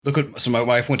So my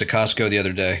wife went to Costco the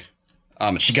other day.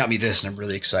 She got me this, and I'm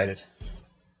really excited.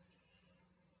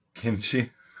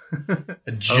 Kimchi.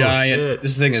 A giant.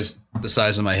 This thing is the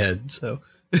size of my head. So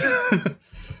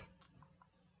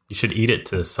you should eat it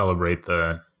to celebrate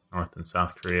the North and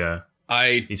South Korea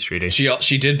peace treaty.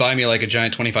 She did buy me like a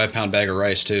giant 25-pound bag of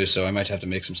rice too, so I might have to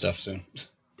make some stuff soon.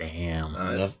 Damn.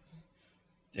 Have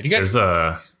you got?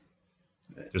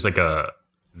 There's like a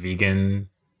vegan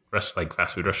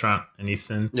fast food restaurant in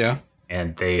Easton. Yeah.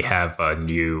 And they have a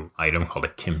new item called a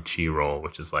kimchi roll,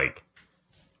 which is like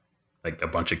a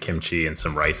bunch of kimchi and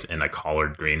some rice in a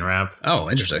collard green wrap. Oh,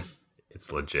 interesting.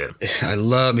 It's legit. I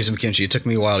love me some kimchi. It took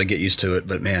me a while to get used to it,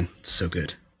 but man, it's so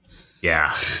good.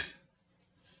 Yeah.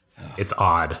 It's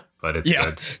odd, but it's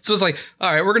good. So it's like,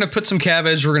 all right, we're going to put some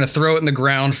cabbage. We're going to throw it in the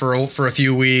ground for a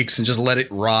few weeks and just let it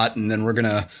rot. And then we're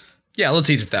going to, let's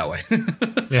eat it that way.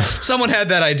 Yeah. Someone had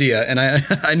that idea. And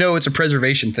I know it's a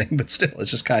preservation thing, but still,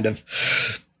 it's just kind of,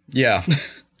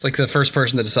 It's like the first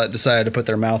person that decided to put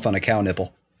their mouth on a cow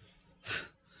nipple.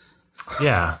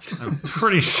 Yeah. I'm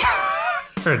pretty sure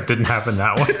it didn't happen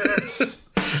that way.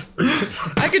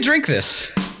 I could drink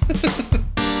this.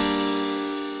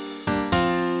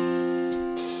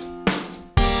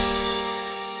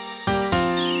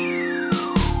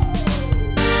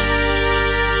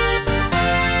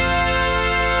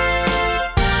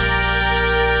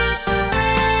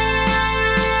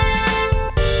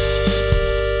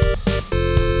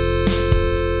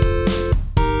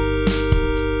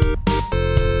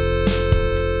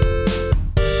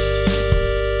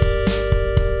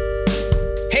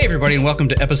 Everybody, and welcome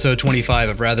to episode 25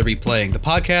 of Rather Be Playing, the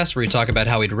podcast where we talk about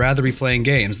how we'd rather be playing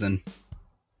games than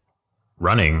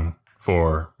running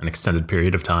for an extended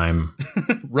period of time.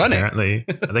 Running? Apparently.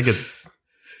 I think it's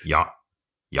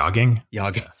yogging.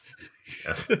 Yogging.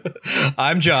 Yes.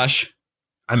 I'm Josh.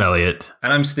 I'm Elliot.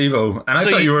 And I'm Steve-O. And I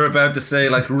thought you were about to say,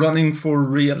 running for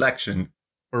re-election.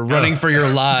 Or running for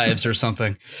your lives or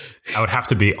something. I would have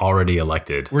to be already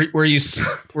elected. Were you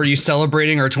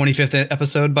celebrating our 25th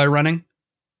episode by running?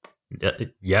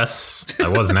 Yes, I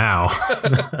was now.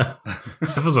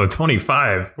 Episode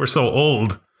 25. We're so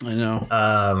old. I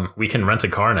know. We can rent a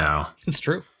car now. It's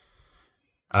true.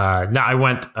 No, I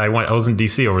was in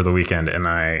DC over the weekend, and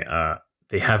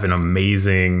they have an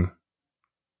amazing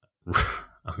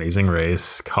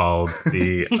race called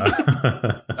the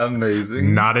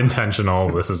Amazing. Not intentional.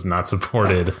 This is not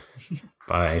supported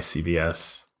by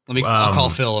CBS. I'll call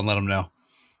Phil and let him know.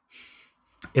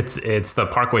 It's the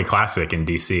Parkway Classic in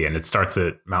DC, and it starts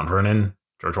at Mount Vernon,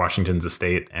 George Washington's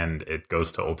estate, and it goes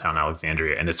to Old Town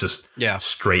Alexandria, and it's just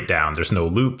straight down. There's no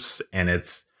loops, and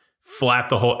it's flat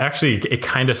the whole. Actually, it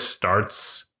kind of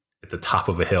starts at the top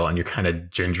of a hill, and you're kind of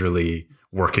gingerly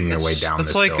working your way down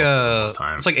this hill most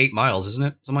time. It's like 8 miles, isn't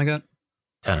it? Something like that.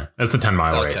 10. It's a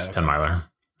 10-mile race. 10 miler.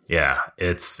 Yeah,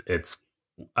 it's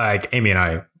like Amy and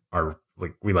I are.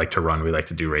 We like to run. We like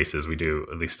to do races. We do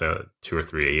at least 2 or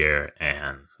 3 a year.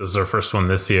 And this is our first one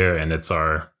this year, and it's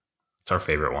our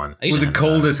favorite one. Was it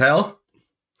cold as hell?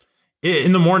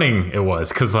 In the morning, it was,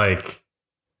 because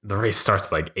the race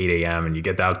starts 8 a.m. and you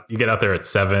get out there at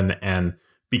 7, and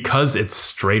because it's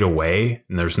straight away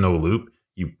and there's no loop,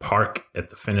 you park at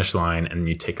the finish line and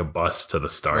you take a bus to the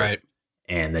start, right?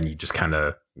 And then you just kind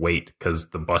of wait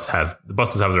because the buses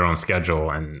have their own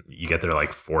schedule, and you get there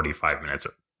 45 minutes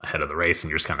ahead of the race,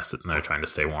 and you're just kind of sitting there trying to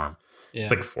stay warm. Yeah.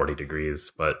 It's 40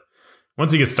 degrees, but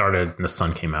once you get started and the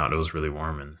sun came out, it was really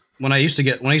warm. And when I used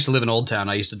to live in Old Town,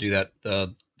 I used to do that.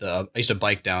 I used to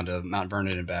bike down to Mount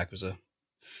Vernon and back. It's a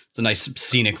nice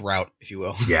scenic route, if you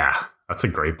will. Yeah, that's a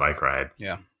great bike ride.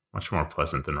 Yeah, much more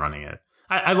pleasant than running it.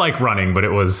 I like running, but it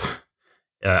was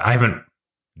I haven't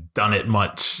done it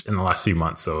much in the last few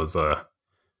months, so it was a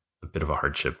bit of a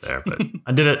hardship there. But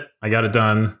I did it. I got it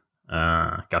done.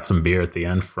 Got some beer at the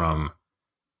end from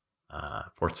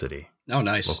Port City. Oh,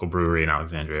 nice. Local brewery in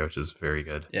Alexandria, which is very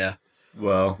good. Yeah.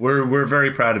 Well, we're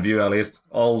very proud of you, Elliot.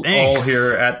 All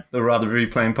here at the Rather Be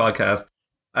Playing podcast.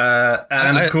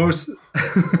 Of course,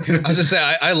 I was just say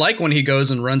I like when he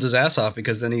goes and runs his ass off,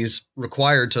 because then he's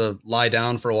required to lie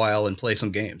down for a while and play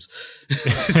some games.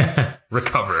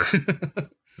 Recover.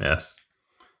 Yes.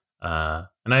 And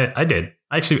I did.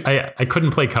 Actually, I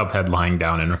couldn't play Cuphead lying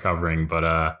down and recovering,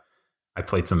 but I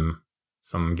played some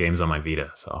games on my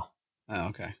Vita, so. Oh,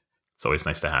 okay. It's always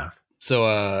nice to have.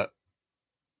 So,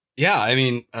 yeah, I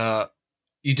mean,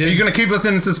 you did. Are you going to keep us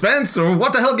in suspense, or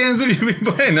what the hell games have you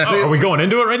been playing? Oh, are we going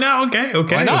into it right now? Okay.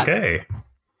 Why not? Okay.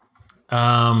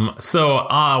 So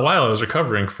while I was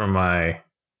recovering from my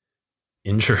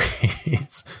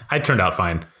injuries, I turned out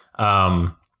fine.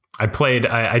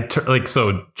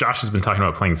 So Josh has been talking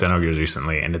about playing Xenogears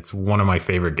recently, and it's one of my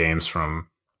favorite games from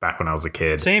back when I was a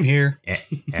kid. Same here.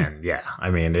 And yeah, I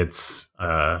mean, it's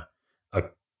a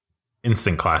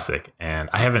instant classic, and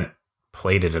I haven't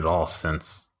played it at all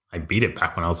since I beat it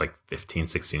back when I was like 15,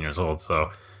 16 years old.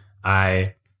 So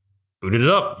I booted it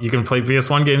up. You can play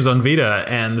PS1 games on Vita,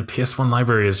 and the PS1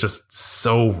 library is just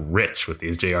so rich with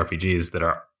these JRPGs that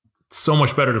are so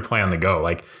much better to play on the go.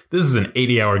 Like, this is an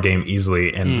 80-hour game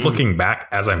easily, and looking back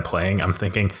as I'm playing, I'm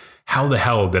thinking, how the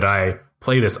hell did I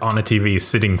play this on a TV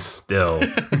sitting still,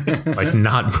 like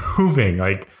not moving?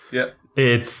 Like,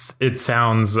 it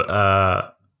sounds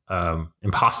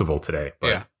impossible today,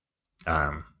 but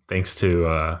thanks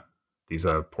to these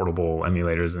portable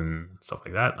emulators and stuff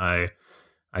like that,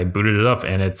 I booted it up,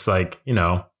 and it's like, you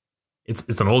know,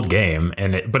 it's an old game,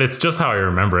 but it's just how I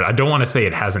remember it. I don't want to say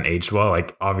it hasn't aged well.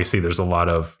 Like, obviously there's a lot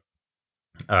of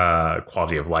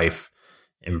quality of life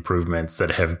improvements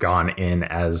that have gone in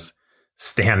as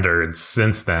standards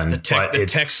since then. The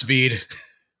tech speed.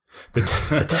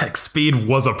 The tech speed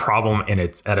was a problem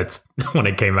when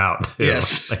it came out too.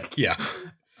 Yes. Like,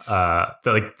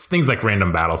 things like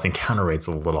random battles, encounter rate's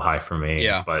a little high for me.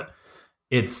 Yeah. But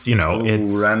it's, you know,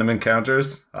 it's random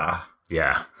encounters.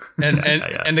 Yeah.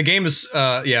 And the game is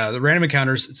the random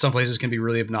encounters in some places can be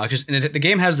really obnoxious. And the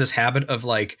game has this habit of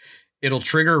like, it'll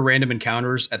trigger random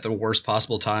encounters at the worst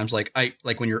possible times. Like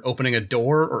when you're opening a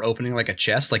door or opening like a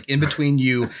chest, like in between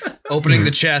you opening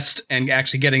the chest and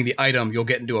actually getting the item, you'll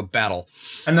get into a battle.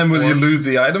 And then will you lose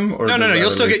the item? Or no.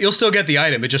 You'll still get the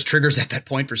item. It just triggers at that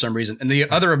point for some reason. And the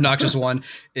other obnoxious one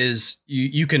is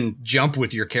you can jump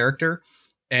with your character.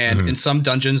 And in some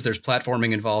dungeons, there's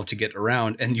platforming involved to get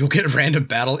around, and you'll get a random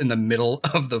battle in the middle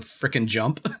of the frickin'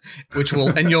 jump, which will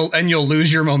and you'll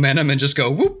lose your momentum and just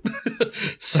go whoop.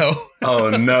 So, oh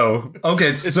no.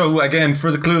 Okay, so again,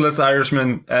 for the clueless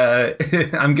Irishman,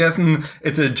 I'm guessing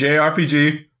it's a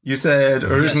JRPG. You said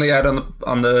originally out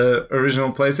on the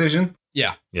original PlayStation.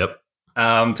 Yeah. Yep.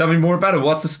 Tell me more about it.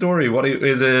 What's the story?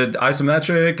 Is it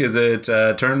isometric? Is it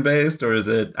turn-based, or is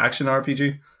it action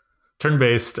RPG?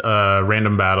 Turn-based,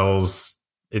 random battles.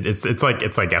 It's like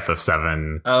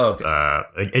FF7. Oh, okay.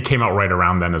 It came out right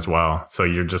around then as well. So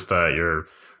you're just you're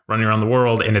running around the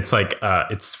world, and it's like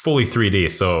it's fully 3D.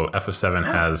 So FF7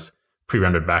 has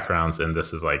pre-rendered backgrounds, and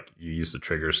this is like you use the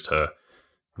triggers to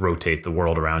rotate the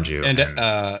world around you. And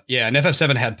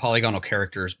FF7 had polygonal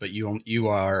characters, but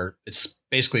it's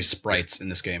basically sprites in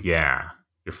this game. Yeah,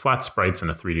 you're flat sprites in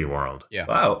a 3D world. Yeah.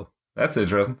 Wow, that's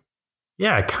interesting.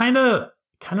 Yeah, kind of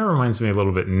reminds me a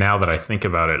little bit, now that I think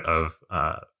about it, of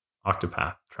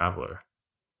Octopath Traveler.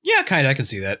 Yeah, kind of. I can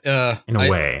see that. In a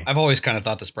way. I've always kind of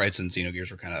thought the sprites in Xenogears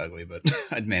were kind of ugly, but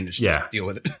I'd managed to deal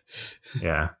with it.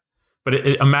 Yeah. But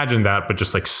imagine that, but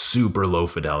just like super low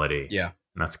fidelity. Yeah.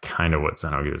 And that's kind of what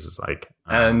Xenogears is like.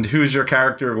 And who's your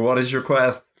character? What is your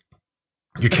quest?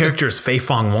 Your character is Fei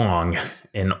Fong Wong,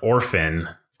 an orphan,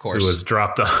 of course, who was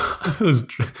dropped off,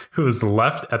 who was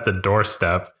left at the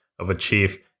doorstep of a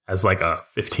chief as like a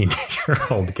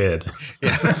 15-year-old kid.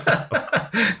 Yes.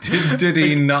 Did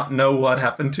he not know what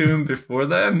happened to him before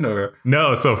then, or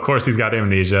no? So of course he's got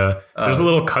amnesia. There's a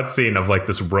little cutscene of like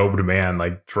this robed man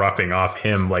like dropping off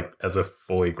him like as a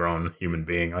fully grown human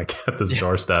being like at this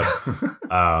doorstep.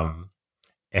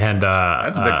 And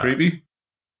that's a bit creepy.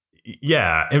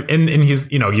 Yeah, and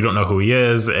he's, you know, you don't know who he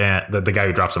is, and the guy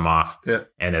who drops him off. Yeah,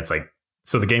 and it's like,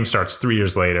 so the game starts 3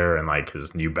 years later, and like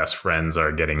his new best friends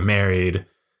are getting married.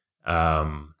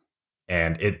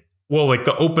 And like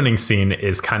the opening scene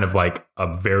is kind of like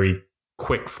a very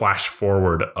quick flash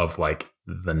forward of like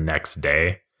the next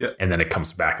day. Yep. And then it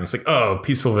comes back and it's like, oh,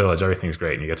 peaceful village, everything's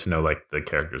great. And you get to know like the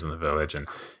characters in the village, and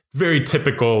very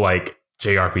typical like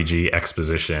JRPG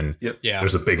exposition. Yep. Yeah.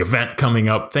 There's a big event coming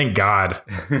up. Thank God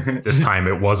this time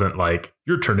it wasn't like,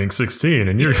 you're turning 16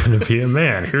 and you're going to be a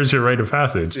man. Here's your rite of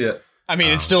passage. Yeah. I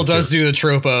mean, it still does do the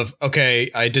trope of, okay,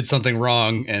 I did something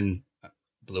wrong and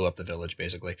blew up the village,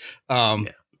 basically.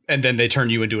 And then they turn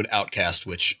you into an outcast,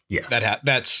 which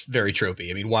that's very tropey.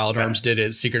 I mean, Wild Arms did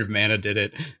it. Secret of Mana did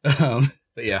it.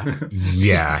 But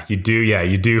yeah. You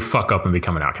do fuck up and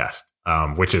become an outcast,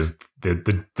 which is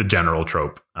the general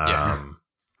trope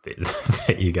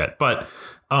that you get. But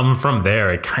from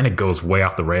there, it kind of goes way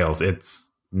off the rails. It's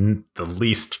the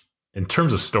least, in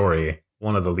terms of story,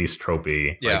 one of the least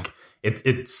tropey. Yeah.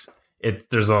 Like,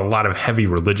 there's a lot of heavy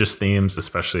religious themes,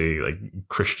 especially like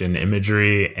Christian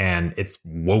imagery, and it's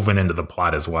woven into the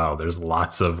plot as well. There's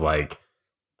lots of like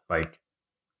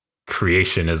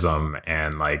creationism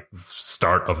and like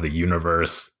start of the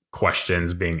universe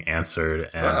questions being answered,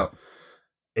 and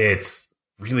it's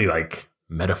really like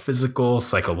metaphysical,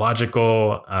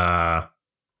 psychological.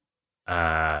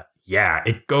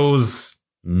 It goes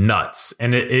nuts,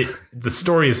 and the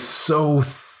story is so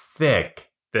thick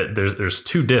that there's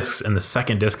 2 discs, and the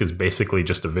second disc is basically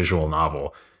just a visual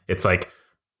novel. It's like,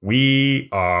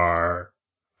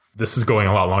 this is going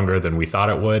a lot longer than we thought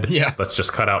it would. Yeah. Let's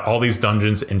just cut out all these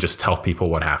dungeons and just tell people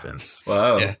what happens.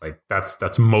 Wow. Yeah. Like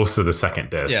that's most of the second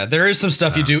disc. Yeah, there is some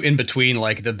stuff you do in between,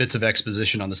 like the bits of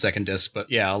exposition on the second disc,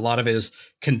 but yeah, a lot of it is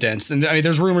condensed. And I mean,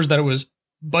 there's rumors that it was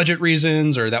budget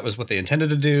reasons or that was what they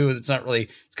intended to do. It's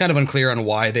kind of unclear on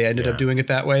why they ended up doing it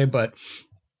that way, but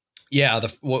yeah,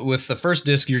 with the first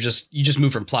disc, you just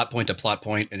move from plot point to plot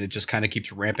point, and it just kind of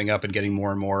keeps ramping up and getting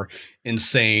more and more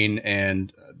insane.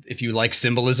 And if you like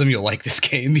symbolism, you'll like this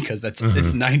game because it's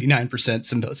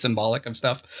 99% symbolic of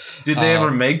stuff. Did they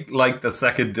ever make like the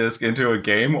second disc into a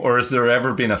game, or has there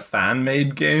ever been a fan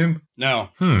made game? No,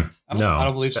 No, I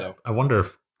don't believe so. I wonder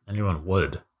if anyone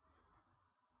would.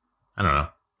 I don't know.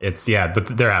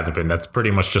 But there hasn't been. That's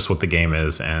pretty much just what the game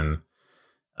is, and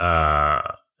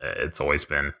it's always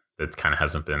been. It kind of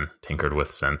hasn't been tinkered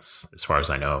with since, as far as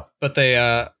I know. But they,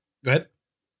 go ahead.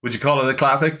 Would you call it a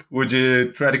classic? Would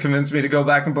you try to convince me to go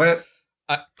back and play it?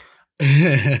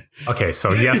 Okay,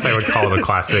 so yes, I would call it a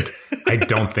classic. I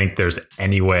don't think there's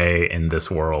any way in this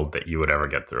world that you would ever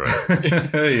get through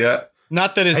it. Yeah.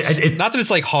 Not that it's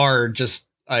like hard, just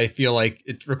I feel like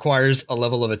it requires a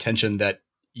level of attention that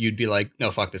you'd be like,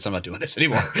 no, fuck this. I'm not doing this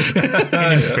anymore.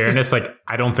 And in fairness, like,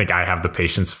 I don't think I have the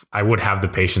patience. I would have the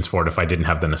patience for it if I didn't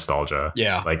have the nostalgia.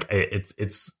 Yeah. Like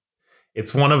it's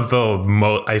one of the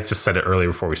most, I just said it earlier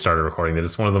before we started recording, that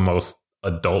it's one of the most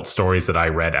adult stories that I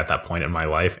read at that point in my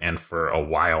life. And for a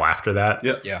while after that.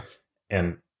 Yeah. Yeah.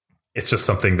 And it's just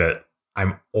something that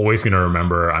I'm always going to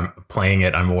remember. I'm playing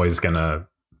it. I'm always going to,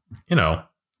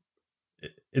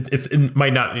 it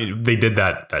might not. They did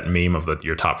that meme of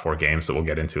your top 4 games that we'll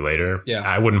get into later. Yeah,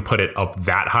 I wouldn't put it up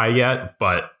that high yet,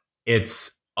 but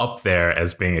it's up there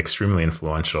as being extremely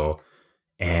influential.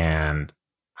 And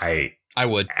I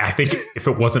would. I think if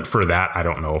it wasn't for that, I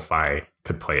don't know if I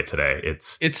could play it today.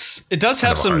 It does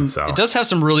have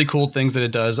some really cool things that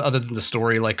it does other than the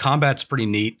story. Like combat's pretty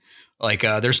neat. Like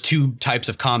there's 2 types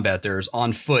of combat. There's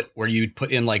on foot, where you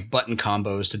put in like button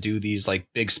combos to do these like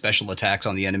big special attacks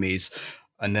on the enemies.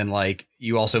 And then like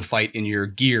you also fight in your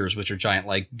gears, which are giant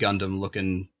like Gundam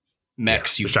looking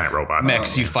mechs. Giant robots.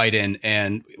 Mechs you fight in.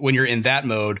 And when you're in that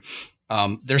mode,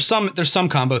 there's some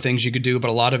combo things you could do, but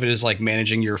a lot of it is like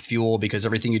managing your fuel, because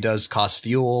everything you does costs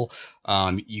fuel.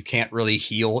 You can't really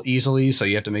heal easily, so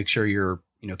you have to make sure you're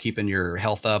keeping your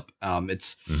health up.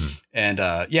 It's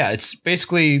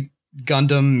basically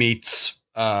Gundam meets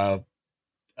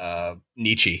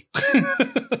Nietzsche.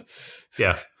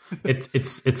 Yeah.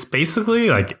 It's basically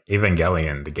like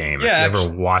Evangelion, the game. Yeah, if you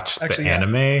ever watched the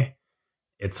anime,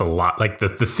 it's a lot like the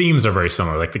themes are very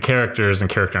similar. Like the characters and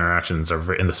character interactions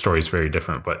are in the story is very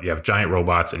different, but you have giant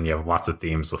robots and you have lots of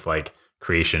themes with like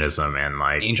creationism and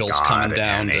like angels God coming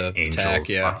down to angels, attack.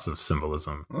 Yeah, lots of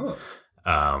symbolism.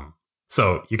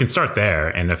 So you can start there,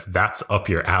 and if that's up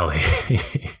your alley,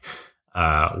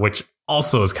 which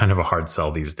also is kind of a hard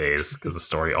sell these days because the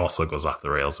story also goes off the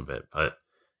rails a bit. But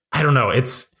I don't know.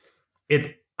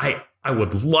 I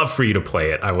would love for you to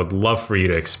play it. I would love for you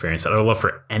to experience it. I would love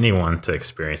for anyone to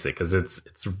experience it because it's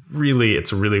a really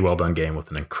well done game with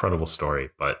an incredible story.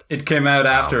 But it came out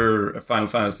after Final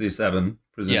Fantasy VII,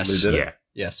 presumably, did it?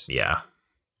 Yes. Yeah.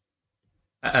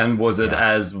 And was it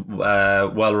as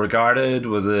well regarded?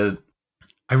 Was it?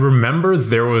 I remember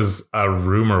there was a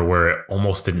rumor where it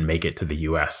almost didn't make it to the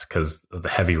US because of the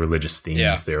heavy religious themes.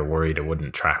 Yeah. They were worried it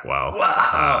wouldn't track well.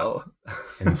 Wow.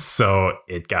 And so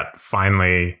it got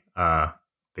finally,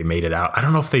 they made it out. I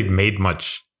don't know if they made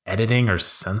much editing or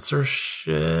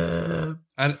censorship.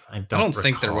 I don't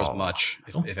think there was much.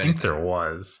 I don't think there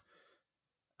was.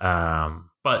 Shit,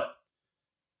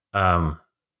 I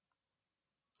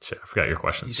forgot your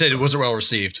question. You said it wasn't well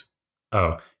received.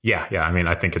 Oh, yeah. I mean,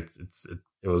 I think it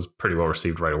was pretty well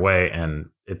received right away, and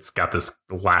it's got this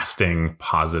lasting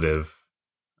positive,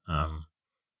 like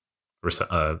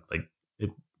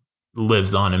it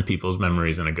lives on in people's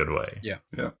memories in a good way. Yeah.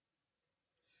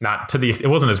 Not it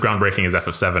wasn't as groundbreaking as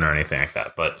FF7 or anything like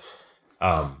that, but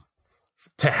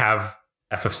to have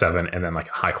FF7 and then like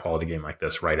a high quality game like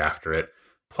this right after it.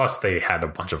 Plus, they had a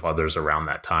bunch of others around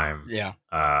that time. Yeah.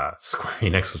 Square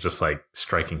Enix was just like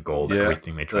striking gold at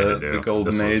everything they tried to do. The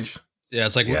golden age. Yeah,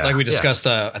 it's like we discussed.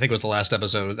 I think it was the last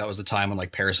episode. That was the time when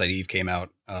like Parasite Eve came out,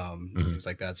 things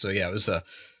like that. So yeah, it was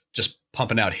just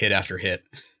pumping out hit after hit.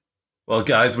 Well,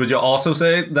 guys, would you also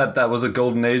say that was a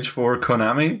golden age for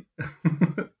Konami?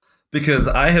 because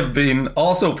I have been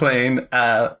also playing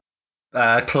a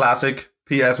classic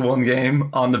PS1 game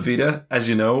on the Vita, as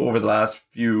you know, over the last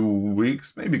few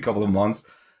weeks, maybe a couple of months.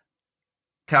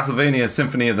 Castlevania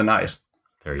Symphony of the Night.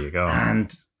 There you go.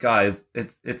 And guys,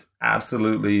 it's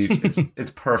absolutely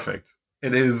it's perfect.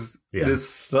 It is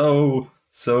so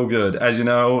good. As you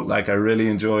know, like I really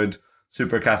enjoyed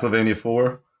Super Castlevania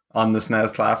 4 on the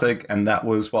SNES Classic, and that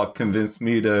was what convinced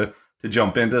me to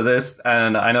jump into this.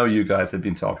 And I know you guys had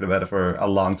been talking about it for a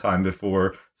long time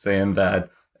before, saying that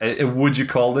would you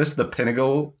call this the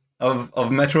pinnacle of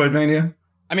Metroidvania?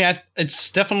 I mean,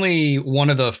 it's definitely one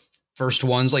of the first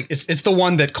ones. Like it's the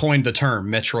one that coined the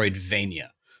term Metroidvania.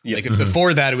 Yeah. Like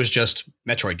before that, it was just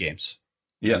Metroid games.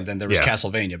 Yeah. And then there was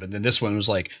Castlevania, but then this one was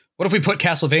like, what if we put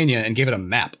Castlevania and gave it a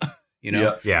map? You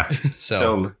know? Yeah.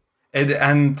 So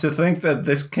and to think that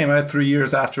this came out 3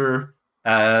 years after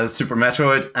Super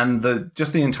Metroid, and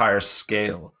the entire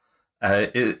scale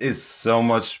is so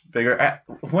much bigger.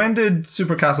 When did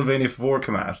Super Castlevania 4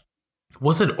 come out?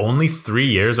 Was it only 3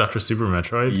 years after Super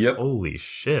Metroid? Yep. Holy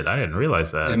shit, I didn't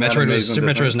realize that. Super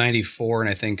Metroid was 94, and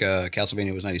I think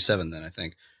Castlevania was 97 then, I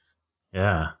think.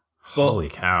 Yeah. Holy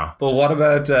cow. But what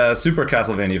about Super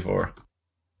Castlevania 4?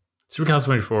 Super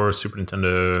Castlevania 4, Super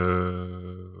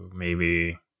Nintendo,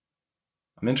 maybe.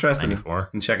 I'm interested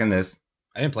in checking this.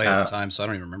 I didn't play it at the time, so I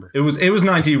don't even remember. It was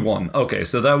 91. Okay,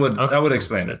 so that would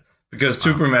explain it. Because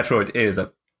Super Metroid is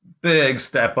a big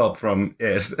step up from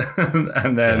it.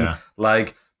 And then,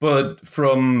 but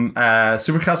from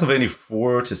Super Castlevania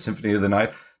 4 to Symphony of the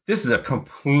Night, this is a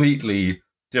completely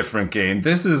different game.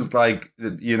 This is like,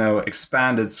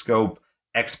 expanded scope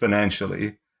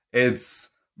exponentially.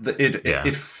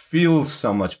 It feels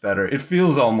so much better. It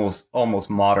feels almost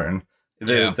modern.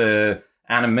 The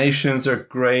animations are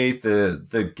great.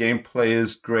 The gameplay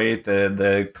is great.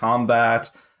 The combat.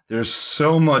 There's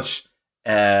so much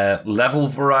level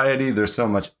variety. There's so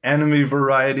much enemy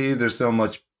variety. There's so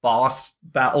much boss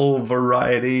battle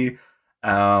variety.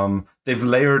 They've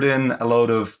layered in a load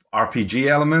of RPG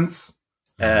elements.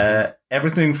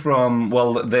 Everything from,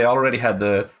 they already had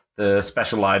the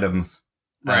special items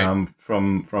from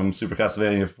Super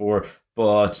Castlevania 4,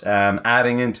 but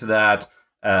adding into that,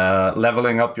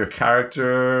 leveling up your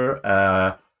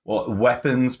character,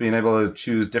 weapons, being able to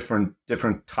choose different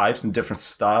types and different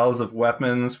styles of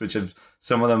weapons, which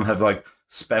some of them have like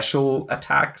special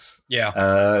attacks.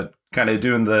 Yeah. Kind of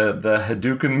doing the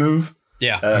Hadouken move.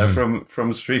 Yeah.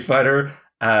 From Street Fighter.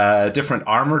 Different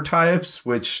armor types,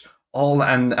 which all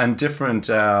and different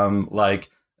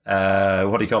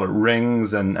what do you call it?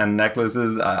 Rings and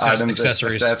necklaces, items,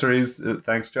 accessories.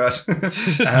 Thanks, Josh.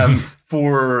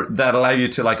 For that allow you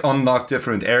to like unlock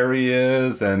different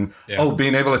areas and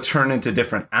being able to turn into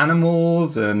different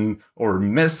animals or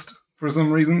mist for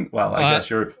some reason. Well, I guess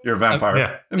you're a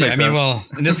vampire. It makes sense.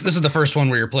 This is the first one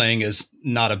where you're playing as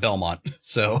not a Belmont.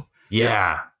 So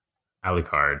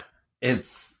Alucard.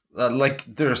 It's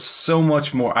there's so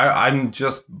much more. I'm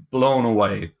just blown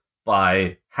away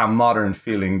by how modern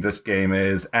feeling this game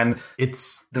is, and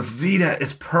the Vita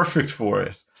is perfect for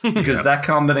it because that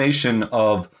combination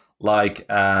of like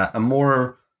a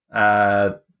more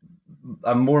modernized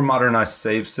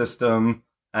save system,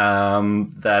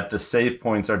 that the save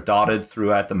points are dotted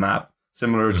throughout the map,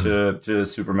 similar to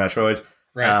Super Metroid,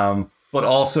 right? But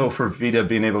also for Vita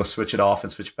being able to switch it off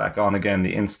and switch back on again,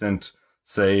 the instant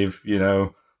save,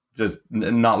 just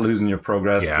not losing your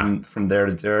progress from there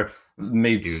to there.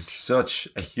 Made such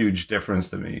a huge difference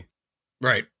to me.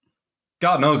 Right.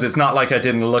 God knows it's not like I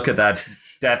didn't look at that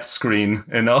death screen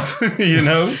enough,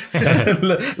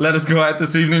 Let us go out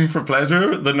this evening for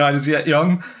pleasure. The night is yet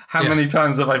young. How many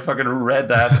times have I fucking read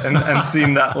that and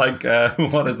seen that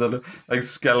what is it? Like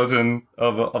skeleton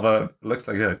of a looks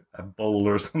like a bull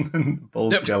or something.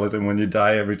 Bull skeleton when you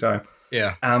die every time.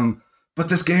 Yeah. But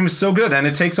this game is so good, and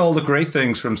it takes all the great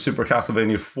things from Super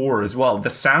Castlevania 4 as well. The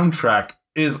soundtrack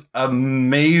is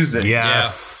amazing.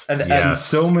 Yes. And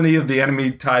so many of the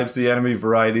enemy types, the enemy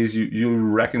varieties you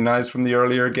recognize from the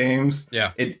earlier games.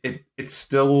 Yeah. It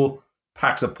still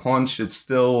packs a punch. It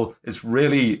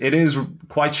is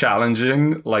quite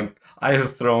challenging. Like I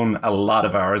have thrown a lot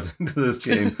of hours into this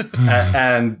game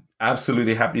and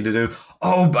absolutely happy to do.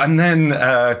 Oh, and then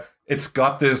it's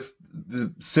got this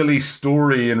silly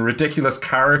story and ridiculous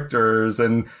characters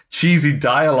and cheesy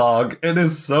dialogue. It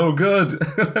is so good.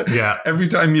 Yeah. Every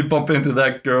time you bump into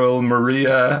that girl,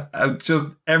 Maria,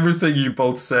 just everything you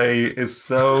both say is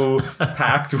so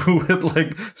packed with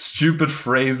like stupid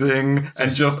phrasing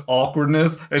and just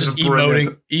awkwardness. It's just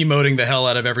emoting the hell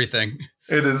out of everything.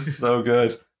 It is so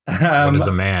good. What is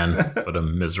a man but a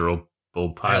miserable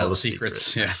pile of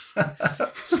secrets? Yeah.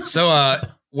 So,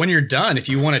 when you're done, if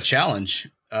you want a challenge,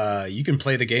 you can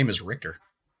play the game as Richter.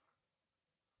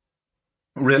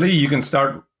 Really? You can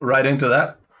start right into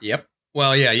that? Yep.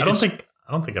 Well, yeah. I don't think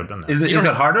I've done that. Is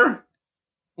it harder?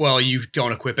 Well, you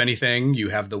don't equip anything. You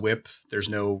have the whip. There's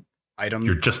no item.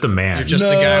 You're just a man. You're just a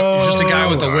guy. You're just a guy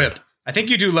with a whip. I think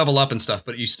you do level up and stuff,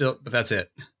 but that's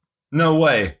it. No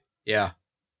way. Yeah.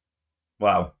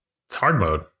 Wow. It's hard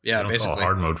mode. Yeah, basically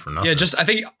hard mode for nothing. Yeah,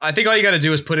 I think all you got to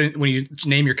do is put in, when you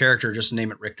name your character, just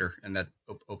name it Richter, and that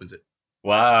opens it.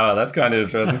 Wow, that's kind of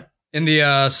interesting. In the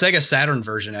Sega Saturn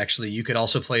version, actually, you could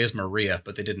also play as Maria,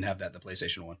 but they didn't have that in the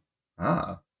PlayStation 1.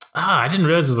 I didn't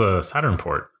realize it was a Saturn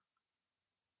port.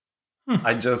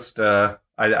 I just love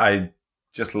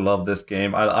this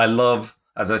game. I love,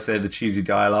 as I said, the cheesy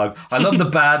dialogue. I love the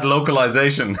bad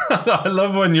localization. I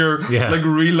love when you're like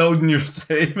reloading your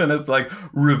save and it's like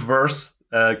reverse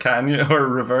canyon or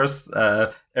reverse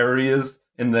areas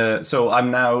in the. So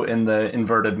I'm now in the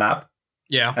inverted map.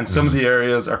 Yeah, and some of the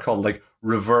areas are called like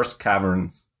reverse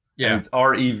caverns. Yeah, and it's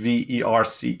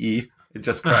REVERCE. It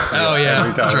just cracks me up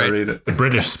every time I read it. The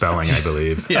British spelling, I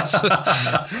believe. Yes.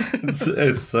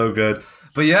 it's so good.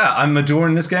 But yeah, I'm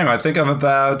adoring this game. I think I'm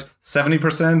about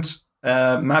 70%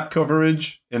 map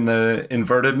coverage in the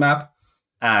inverted map.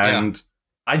 And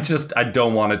I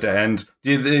don't want it to end.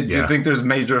 Do you think there's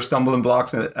major stumbling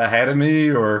blocks ahead of me,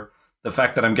 or the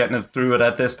fact that I'm getting it through it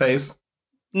at this pace?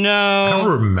 No. I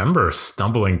don't remember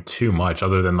stumbling too much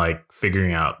other than like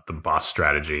figuring out the boss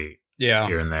strategy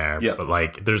here and there. Yeah. But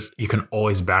like you can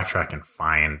always backtrack and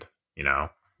find,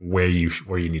 where you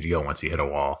need to go once you hit a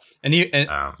wall. And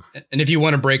if you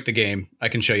want to break the game, I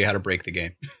can show you how to break the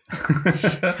game.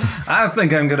 I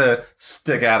think I'm going to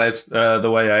stick at it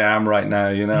the way I am right now.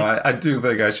 I do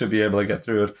think I should be able to get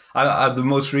through it. The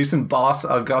most recent boss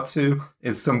I've got to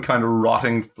is some kind of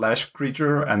rotting flesh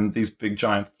creature, and these big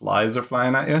giant flies are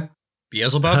flying at you.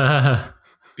 Beelzebub?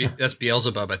 That's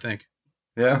Beelzebub, I think.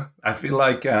 Yeah, I feel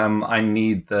like I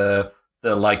need the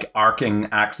like arcing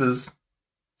axes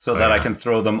so that I can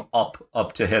throw them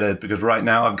up to hit it, because right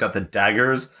now I've got the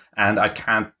daggers and I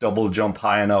can't double jump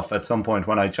high enough. At some point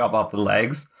when I chop off the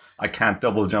legs, I can't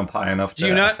double jump high enough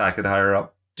to attack it higher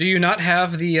up. Do you not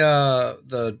have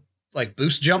the like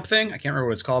boost jump thing? I can't remember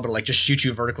what it's called, but like just shoot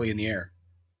you vertically in the air.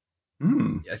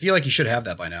 I feel like you should have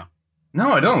that by now. No,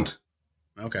 I don't.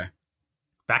 Okay.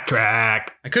 Backtrack.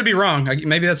 I could be wrong.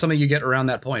 Maybe that's something you get around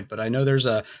that point, but I know there's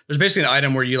basically an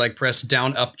item where you like press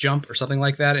down, up, jump or something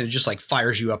like that, and it just like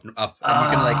fires you up and up,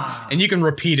 and you can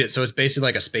repeat it. So it's basically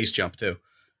like a space jump too.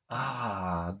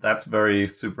 That's very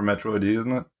Super Metroid-y,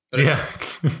 isn't it? But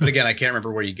again, I can't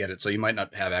remember where you get it, so you might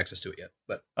not have access to it yet.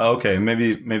 But okay,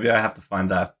 maybe I have to find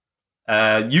that.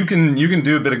 You can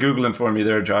do a bit of Googling for me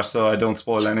there, Josh, so I don't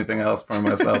spoil anything else for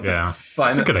myself. Yeah,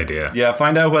 that's a good idea. Yeah,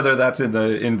 find out whether that's in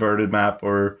the inverted map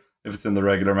or if it's in the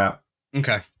regular map.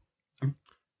 Okay.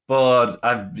 But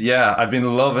I've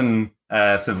been loving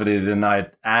Symphony of the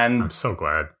Night, and I'm so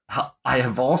glad. I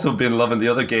have also been loving the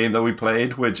other game that we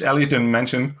played, which Elliot didn't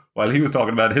mention while he was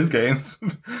talking about his games,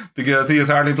 because he has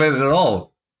hardly played it at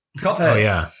all. Cuphead. Oh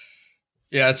yeah.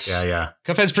 Yeah,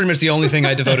 Cuphead's pretty much the only thing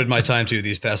I devoted my time to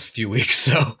these past few weeks.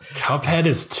 So Cuphead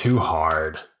is too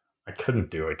hard. I couldn't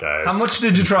do it, guys. How much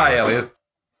did you try, Elliot?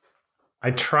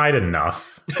 I tried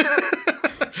enough.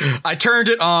 I turned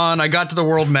it on. I got to the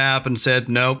world map and said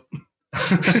nope.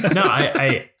 No,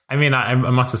 I mean, I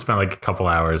must have spent like a couple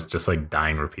hours just like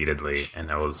dying repeatedly, and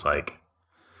I was like,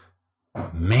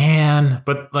 man.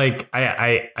 But like,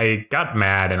 I got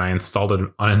mad and I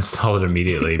uninstalled it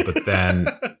immediately. But then.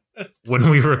 When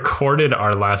we recorded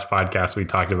our last podcast, we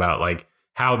talked about like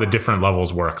how the different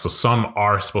levels work. So some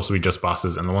are supposed to be just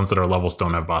bosses, and the ones that are levels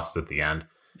don't have bosses at the end.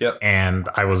 Yep. And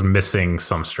I was missing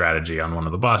some strategy on one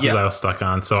of the bosses I was stuck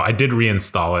on. So I did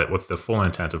reinstall it with the full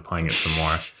intent of playing it some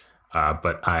more.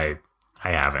 But I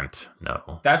haven't.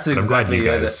 No. That's exactly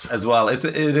it as well. It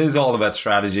is all about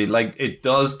strategy. Like, it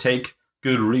does take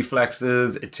good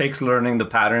reflexes. It takes learning the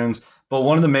patterns. But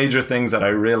one of the major things that I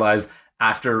realized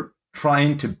after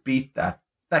trying to beat that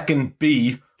feckin'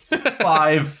 bee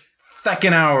 5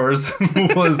 feckin' hours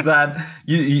was that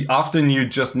you often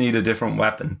just need a different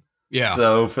weapon. Yeah.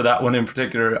 So for that one in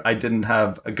particular, I didn't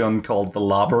have a gun called the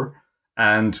Lobber.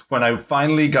 And when I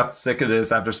finally got sick of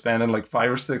this after spending like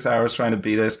 5 or 6 hours trying to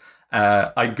beat it,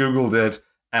 I Googled it,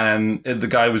 and the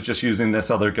guy was just using this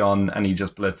other gun, and he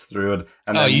just blitzed through it.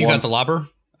 And you got the Lobber?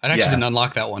 I actually didn't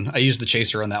unlock that one. I used the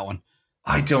Chaser on that one.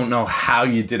 I don't know how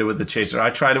you did it with the Chaser. I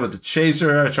tried it with the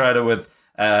Chaser. I tried it with.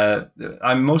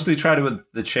 I mostly tried it with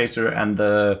the Chaser and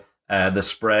the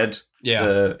spread. Yeah.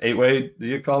 The 8-way. Do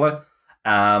you call it?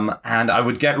 And I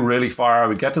would get really far. I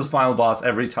would get to the final boss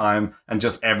every time, and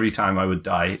just every time I would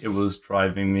die. It was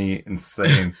driving me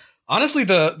insane. Honestly,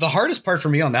 the hardest part for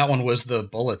me on that one was the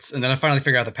bullets. And then I finally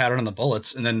figured out the pattern on the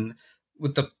bullets. And then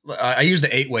I used the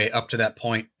 8-way up to that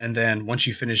point. And then once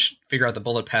you figure out the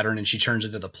bullet pattern and she turns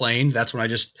into the plane, that's when I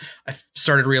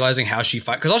started realizing how she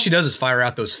fight. Because all she does is fire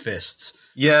out those fists.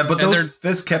 Yeah, but those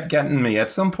fists kept getting me. At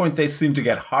some point, they seemed to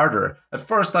get harder. At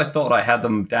first, I thought I had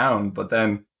them down, but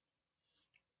then...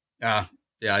 I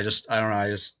don't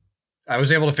know. I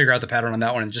was able to figure out the pattern on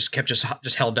that one and just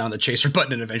held down the chaser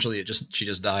button, and eventually she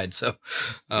just died. So,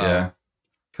 yeah.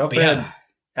 Cuphead, yeah.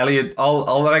 Elliot,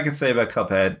 all that I can say about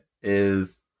Cuphead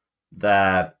is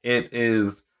that it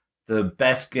is the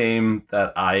best game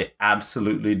that I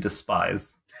absolutely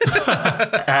despise.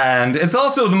 And it's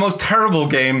also the most terrible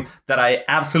game that I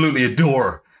absolutely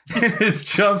adore. It's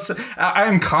just,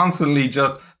 I'm constantly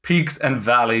just peaks and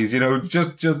valleys,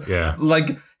 just like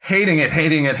hating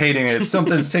it.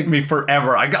 Something's taking me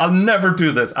forever. I'll never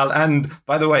do this. And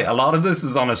by the way, a lot of this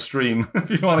is on a stream.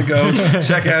 If you want to go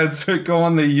check out, go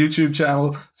on the YouTube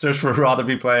channel, search for Rather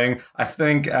Be Playing. I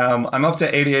think I'm up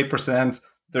to 88%.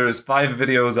 There's 5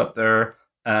 videos up there.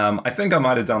 I think I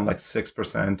might have done like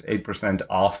 6%, 8%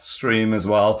 off stream as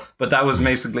well. But that was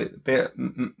mostly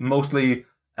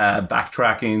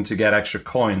backtracking to get extra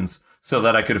coins so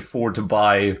that I could afford to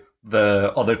buy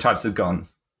the other types of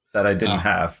guns that I didn't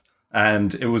have.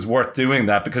 And it was worth doing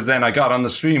that because then I got on the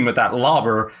stream with that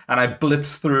lobber and I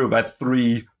blitzed through about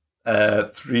three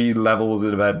levels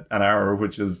in about an hour,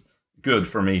 which is good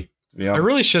for me, to be honest. I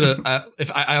really should have, if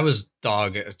I was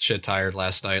dog shit tired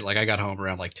last night. Like I got home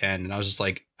around like 10 and I was just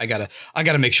like, I gotta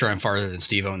make sure I'm farther than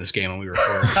Steve-O in this game when we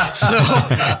record. So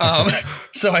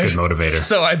good motivator.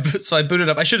 So I booted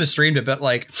up. I should have streamed it, but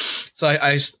like, so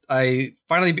I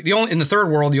finally, in the third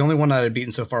world, the only one that I had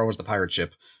beaten so far was the pirate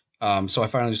ship. So I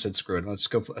finally just said, screw it. Let's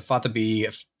go. I fought the bee.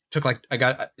 I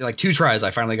got like 2 tries. I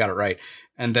finally got it right.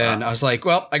 And then I was like,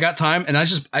 well, I got time. And I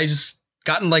just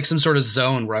got in like some sort of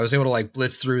zone where I was able to like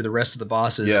blitz through the rest of the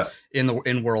bosses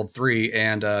in world 3.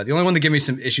 And, the only one that gave me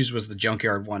some issues was the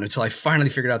junkyard one until I finally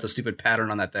figured out the stupid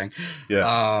pattern on that thing.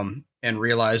 Yeah. And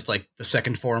realized like the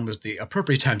second form was the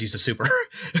appropriate time to use a super.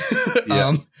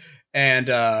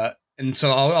 And so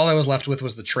all I was left with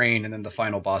was the train and then the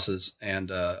final bosses. And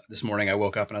this morning I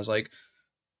woke up and I was like,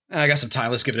 I got some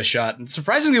time. Let's give it a shot. And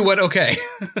surprisingly it went okay.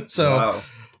 So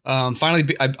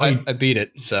finally I beat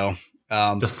it. So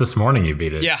just this morning you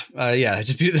beat it. Yeah. I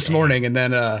just beat it this morning. And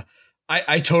then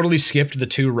I totally skipped the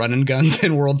 2 run and guns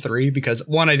in World 3 because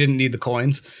 1, I didn't need the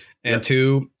coins. And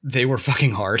 2, they were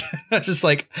fucking hard. Just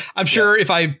like, I'm sure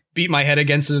if I beat my head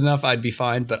against it enough, I'd be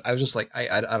fine. But I was just like,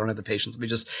 I don't have the patience.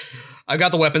 I've got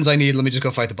the weapons I need. Let me just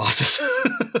go fight the bosses.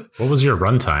 What was your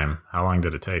runtime? How long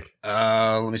did it take?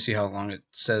 Let me see how long it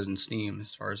said in Steam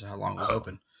as far as how long it was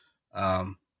open.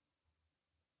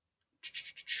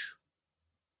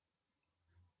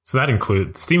 So that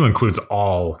Steam includes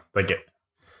all like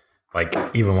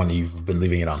even when you've been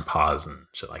leaving it on pause and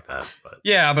shit like that. But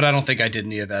yeah, but I don't think I did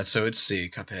any of that. So it's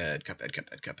Cuphead.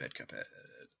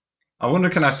 I wonder,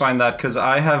 can I find that? Because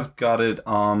I have got it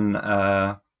on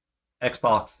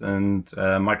Xbox and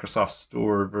Microsoft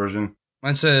Store version.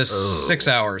 Mine says 6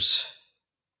 hours.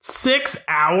 6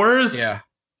 hours? Yeah.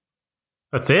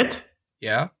 That's it?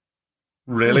 Yeah.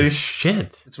 Really? Holy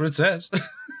shit. That's what it says.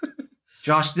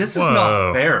 Josh, this is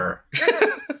not fair.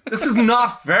 This is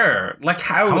not fair. Like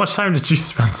how much time did you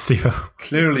spend, Steve?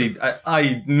 Clearly,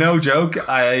 I no joke.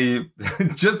 I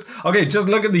just look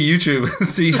at the YouTube,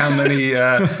 see how many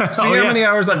many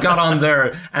hours I've got on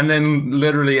there, and then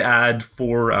literally add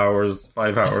 4 hours,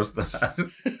 5 hours to that.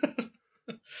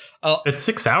 It's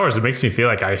 6 hours. It makes me feel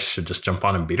like I should just jump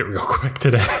on and beat it real quick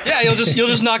today. Yeah, you'll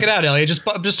just knock it out, Elliot.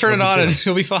 Just turn it on and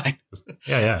you'll be fine.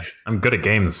 Yeah. I'm good at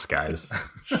games, guys.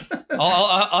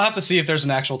 I'll have to see if there's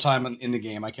an actual time in the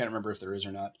game. I can't remember if there is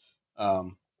or not.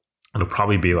 It'll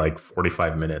probably be like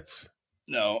 45 minutes.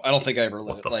 No, I don't think I ever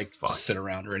let it just sit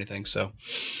around or anything. So,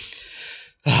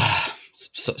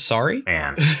 sorry.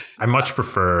 Man, I much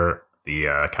prefer the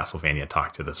Castlevania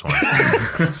talk to this one.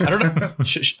 I don't know.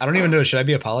 I don't even know. Should I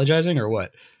be apologizing or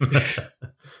what?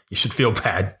 You should feel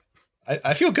bad.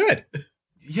 I feel good.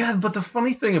 Yeah, but the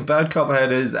funny thing about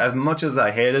Cuphead is, as much as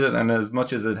I hated it and as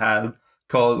much as it has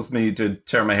caused me to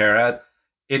tear my hair out,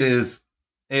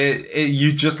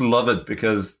 you just love it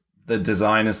because the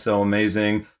design is so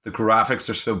amazing, the graphics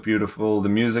are so beautiful, the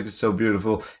music is so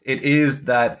beautiful. It is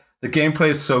that the gameplay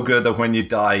is so good that when you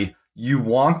die, you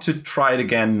want to try it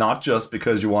again, not just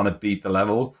because you want to beat the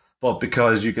level, but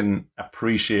because you can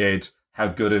appreciate how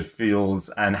good it feels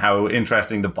and how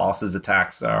interesting the boss's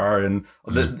attacks are, and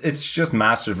it's just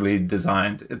masterfully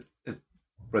designed. It's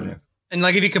brilliant. And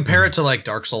like if you compare it to like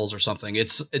Dark Souls or something,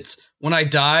 it's when I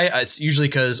die, it's usually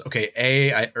because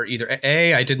I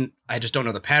just don't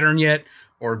know the pattern yet,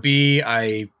 or B,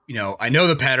 I know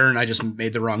the pattern, I just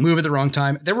made the wrong move at the wrong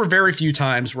time. There were very few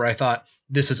times where I thought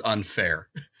this is unfair.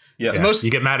 Yeah, you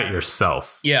get mad at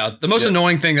yourself. Yeah, the most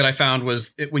annoying thing that I found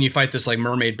was when you fight this like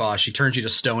mermaid boss, she turns you to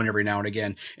stone every now and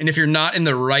again, and if you're not in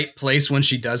the right place when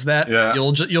she does that,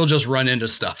 you'll just run into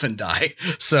stuff and die.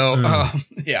 So I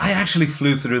actually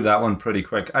flew through that one pretty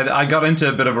quick. I got into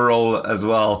a bit of a roll as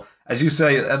well, as you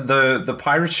say. The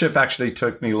pirate ship actually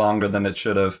took me longer than it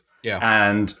should have. Yeah,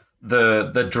 and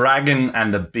the dragon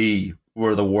and the bee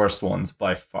were the worst ones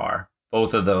by far.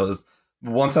 Both of those.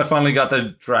 Once I finally got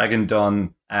the dragon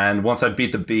done, and once I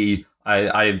beat the bee,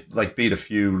 I like beat a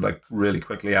few like really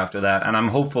quickly after that. And I'm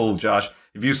hopeful, Josh,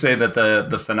 if you say that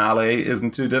the finale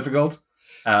isn't too difficult,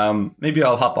 maybe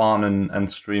I'll hop on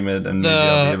and stream it, and maybe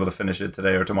I'll be able to finish it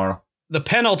today or tomorrow. The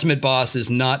penultimate boss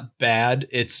is not bad.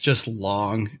 It's just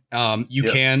long.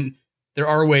 There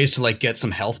are ways to like get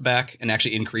some health back and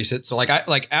actually increase it. So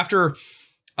after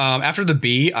the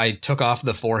bee, I took off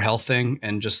the 4 health thing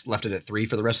and just left it at 3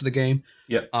 for the rest of the game.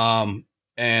 Yep.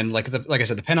 And like I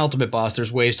said, the penultimate boss,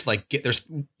 there's ways to like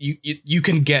you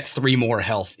can get 3 more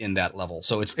health in that level.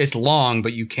 So it's long,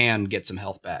 but you can get some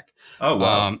health back. Oh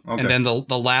wow. Okay. And then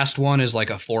the last one is like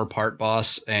a 4-part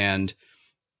boss, and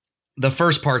the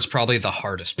first part's probably the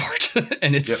hardest part.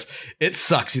 And it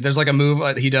sucks. There's like a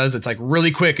move he does that's like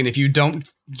really quick, and if you don't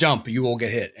jump, you will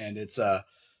get hit. And it's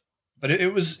but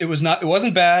it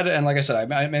wasn't bad. And like I said, I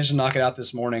managed to knock it out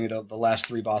this morning, the last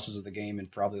 3 bosses of the game in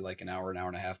probably like an hour and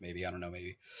a half, maybe. I don't know,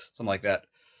 maybe something like that.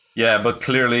 Yeah, but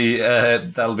clearly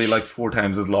that'll be like 4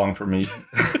 times as long for me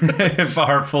if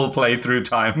our full playthrough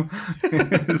time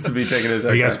is to be taken into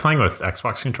account. Are you guys playing with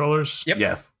Xbox controllers? Yep.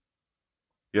 Yes.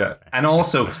 Yeah. And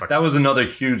also, that was another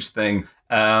huge thing.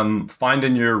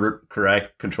 Finding your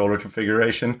correct controller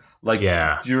configuration. Like,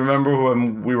 do you remember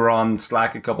when we were on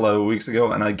Slack a couple of weeks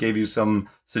ago and I gave you some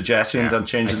suggestions on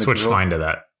changing the controls? I switched mine to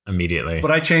that immediately.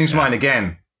 But I changed mine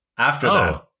again after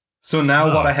that. So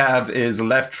now what I have is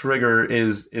left trigger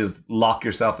is lock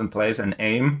yourself in place and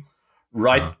aim.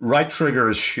 Right trigger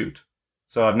is shoot.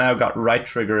 So I've now got right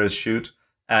trigger is shoot.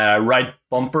 Right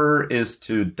bumper is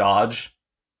to dodge.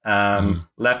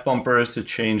 Left bumper is to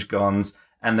change guns,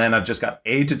 and then I've just got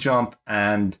A to jump,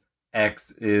 and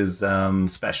X is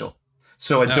special.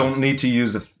 So I don't need to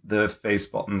use the face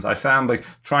buttons. I found like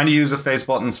trying to use the face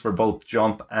buttons for both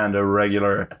jump and a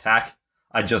regular attack,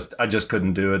 I just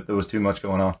couldn't do it. There was too much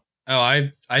going on. Oh,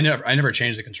 I never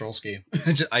changed the control scheme.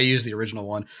 I use the original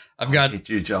one. I hate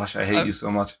you, Josh. I hate you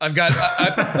so much. I've got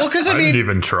well, because I didn't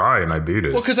even try and I beat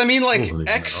it. Well, because I mean, like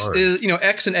X is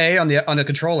X and A on the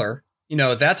controller.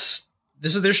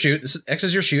 This is their shoot. X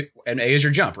is your shoot, and A is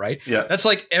your jump, right? Yeah. That's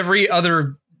like every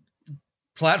other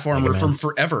platformer from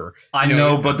forever. I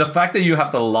know, but the fact that you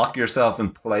have to lock yourself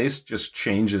in place just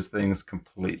changes things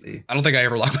completely. I don't think I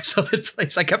ever locked myself in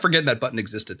place. I kept forgetting that button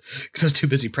existed because I was too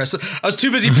busy pressing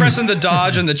the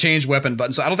dodge and the change weapon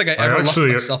button. So I don't think I ever locked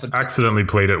myself in place. Accidentally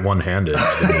played it one-handed.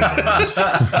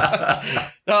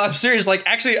 No, I'm serious. Like,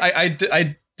 actually,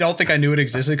 I don't think I knew it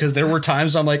existed because there were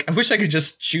times I'm like, I wish I could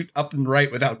just shoot up and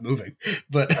right without moving.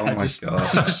 But oh my god,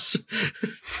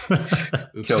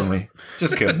 kill me,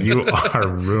 just kill me. You are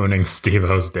ruining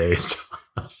Steve-O's days.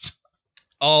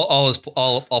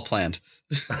 all planned.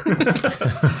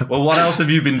 Well, what else have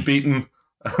you been beaten,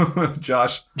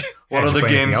 Josh? What other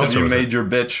games have you made your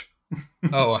bitch?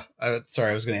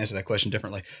 Sorry, I was going to answer that question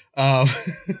differently. I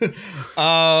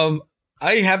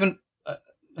haven't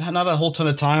not a whole ton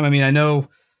of time. I mean, I know.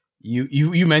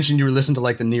 You mentioned you were listening to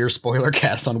like the Nier spoiler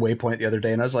cast on Waypoint the other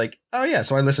day, and I was like, oh yeah.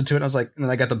 So I listened to it, and I was like, and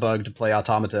then I got the bug to play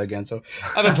Automata again. So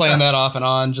I've been playing that off and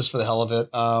on just for the hell of it.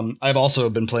 I've also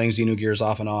been playing Xenogears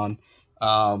off and on.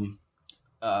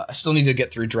 I still need to get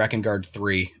through Drakengard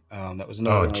 3. That was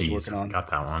another one I was working on. Got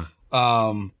that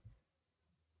one.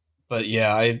 But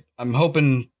yeah, I'm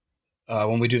hoping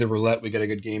when we do the roulette, we get a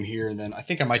good game here, and then I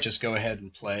think I might just go ahead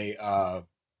and play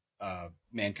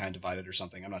Mankind Divided or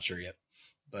something. I'm not sure yet.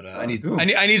 But I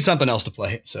need something else to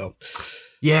play. So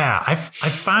yeah, I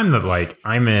find that like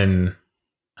I'm in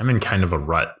kind of a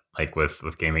rut like with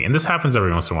gaming, and this happens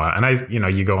every once in a while. And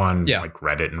you go on like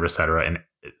Reddit and Resetera, and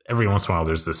every once in a while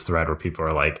there's this thread where people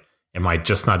are like, "Am I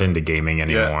just not into gaming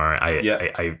anymore?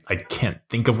 I can't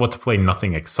think of what to play.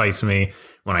 Nothing excites me.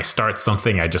 When I start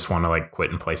something, I just want to like quit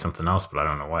and play something else, but I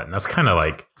don't know what." And that's kind of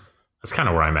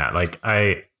where I'm at. Like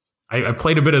I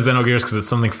played a bit of Xenogears because it's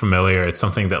something familiar. It's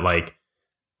something that like.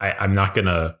 I'm not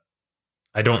gonna.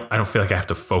 I don't feel like I have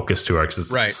to focus too hard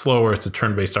because it's slower. It's a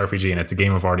turn-based RPG and it's a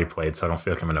game I've already played, so I don't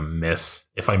feel like I'm gonna miss.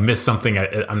 If I miss something,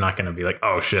 I'm not gonna be like,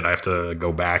 oh shit, I have to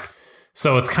go back.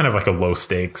 So it's kind of like a low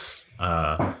stakes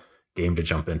game to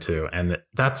jump into, and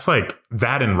that's like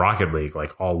that in Rocket League,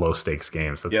 like all low stakes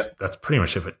games. That's pretty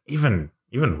much it. But even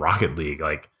Rocket League,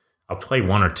 like I'll play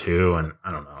one or two, and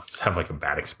I don't know, just have like a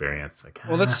bad experience. Like,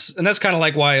 well, that's kind of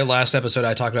like why last episode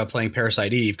I talked about playing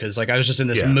Parasite Eve, because like I was just in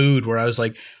this mood where I was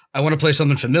like, I want to play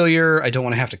something familiar. I don't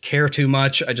want to have to care too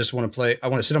much. I just want to play. I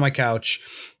want to sit on my couch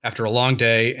after a long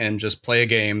day and just play a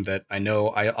game that I know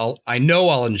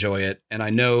I'll enjoy it, and I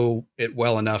know it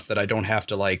well enough that I don't have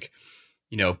to like,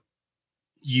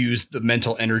 use the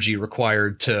mental energy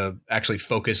required to actually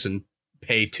focus and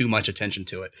pay too much attention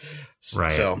to it.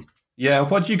 Right. So yeah,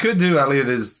 what you could do, Elliot,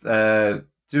 is do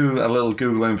a little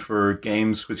Googling for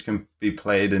games which can be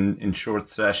played in short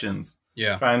sessions.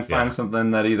 Yeah. Try and find something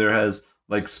that either has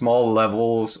like small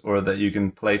levels or that you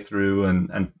can play through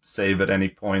and save at any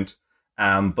point,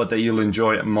 but that you'll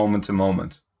enjoy it moment to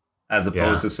moment, as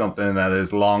opposed to something that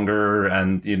is longer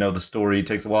and, the story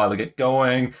takes a while to get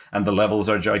going and the levels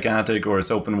are gigantic or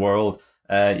it's open world.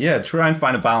 Try and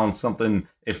find a balance, something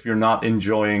if you're not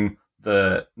enjoying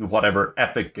the whatever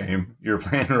epic game you're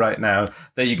playing right now,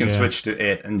 that you can switch to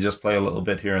it and just play a little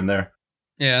bit here and there.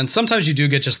 Yeah, and sometimes you do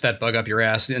get just that bug up your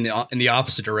ass in the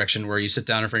opposite direction, where you sit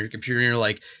down in front of your computer and you're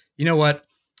like, you know what?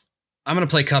 I'm going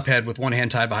to play Cuphead with one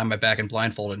hand tied behind my back and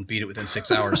blindfolded and beat it within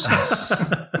 6 hours.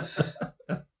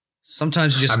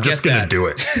 Sometimes you just I'm just going to do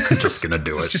it. I'm just going to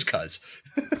do it. It's just cuz.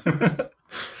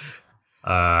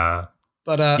 I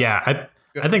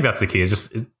think that's the key.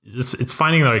 It's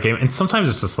finding the right game. And sometimes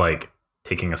it's just like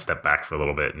taking a step back for a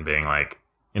little bit and being like,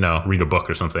 read a book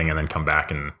or something and then come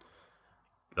back and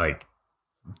like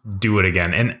do it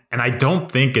again. And I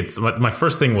don't think it's my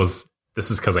first thing was, this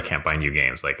is because I can't buy new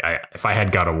games. Like if I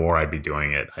had God of War, I'd be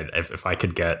doing it. If I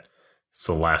could get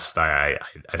Celeste, I'd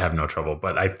have no trouble.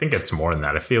 But I think it's more than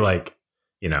that. I feel like,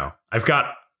 I've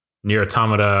got Nier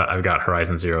Automata, I've got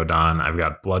Horizon Zero Dawn, I've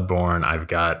got Bloodborne, I've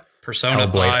got Persona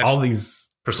Hellblade, 5, all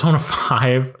these Persona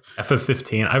 5,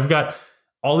 FF15. I've got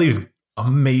all these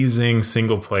amazing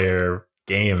single player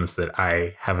games that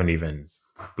I haven't even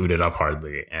booted up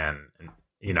hardly, and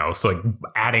so like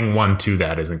adding one to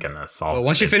that isn't gonna solve. Well,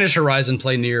 once you finish Horizon,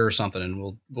 play Nier or something,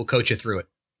 and we'll coach you through it.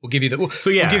 We'll give you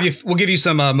we'll give you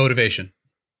some motivation.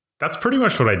 That's pretty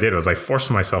much what I did. Was I forced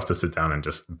myself to sit down and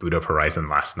just boot up Horizon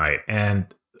last night,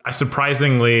 and I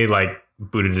surprisingly like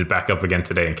booted it back up again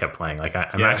today and kept playing. Like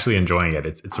I'm actually enjoying it.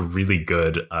 It's a really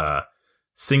good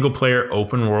single player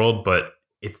open world, but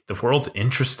the world's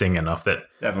interesting enough that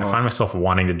I find myself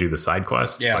wanting to do the side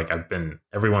quests. Yeah. Like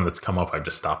everyone that's come up, I've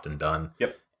just stopped and done.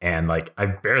 Yep. And like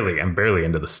I'm barely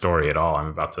into the story at all. I'm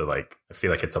about to I feel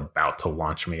like it's about to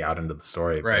launch me out into the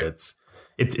story. Right. But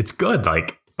it's good.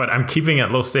 Like, but I'm keeping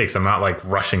it low stakes. I'm not like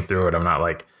rushing through it. I'm not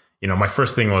like, my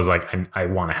first thing was like, I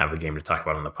want to have a game to talk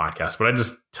about on the podcast, but I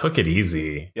just took it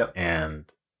easy. Yep. And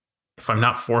if I'm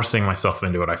not forcing myself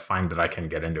into it, I find that I can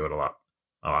get into it a lot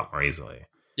more easily.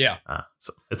 Yeah.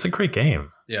 So it's a great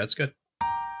game. Yeah, it's good.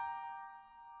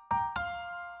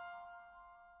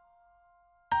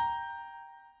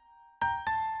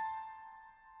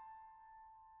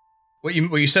 What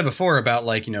you said before about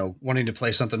like, wanting to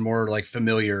play something more like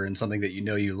familiar and something that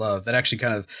you love, that actually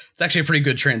it's actually a pretty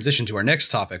good transition to our next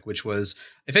topic, which was,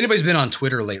 if anybody's been on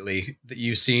Twitter lately, that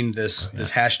you've seen this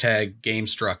hashtag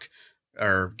GameStruck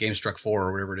or GameStruck 4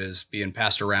 or whatever it is being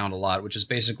passed around a lot, which is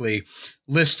basically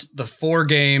list the 4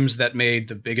 games that made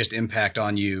the biggest impact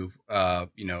on you,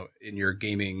 in your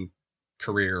gaming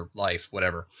career, life,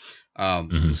 whatever.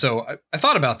 So I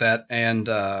thought about that and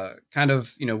kind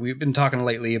of, we've been talking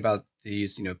lately about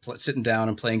these, sitting down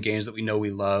and playing games that we know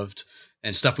we loved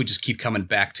and stuff we just keep coming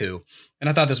back to. And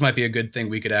I thought this might be a good thing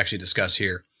we could actually discuss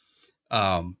here.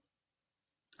 I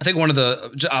think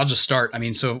I'll just start. I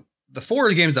mean, so the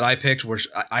 4 games that I picked were,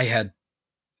 I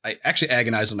actually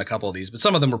agonized on a couple of these, but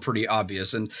some of them were pretty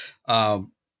obvious. And,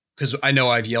 because I know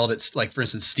I've yelled at, like, for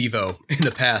instance, Steve-O in the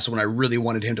past when I really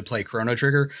wanted him to play Chrono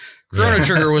Trigger. Chrono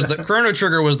Trigger was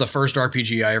the first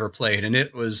RPG I ever played, and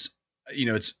it was, I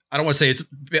don't want to say it's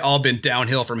all been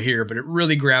downhill from here, but it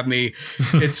really grabbed me.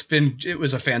 It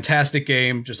was a fantastic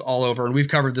game, just all over, and we've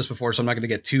covered this before, so I'm not going to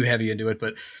get too heavy into it.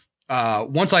 But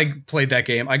once I played that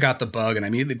game, I got the bug, and I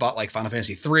immediately bought like Final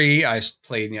Fantasy 3. I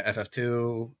played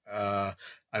FF2.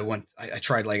 I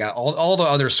tried like all the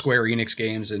other Square Enix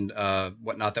games and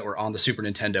whatnot that were on the Super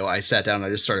Nintendo. I sat down and I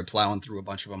just started plowing through a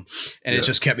bunch of them, and it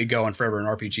just kept me going forever. And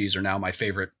RPGs are now my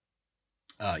favorite,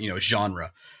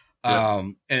 genre.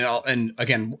 And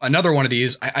again, another one of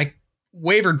these, I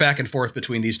wavered back and forth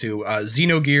between these two,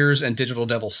 Xenogears and Digital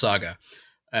Devil Saga.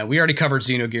 We already covered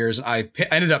Xenogears. I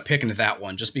ended up picking that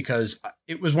one just because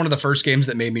it was one of the first games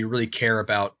that made me really care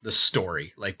about the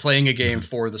story, like playing a game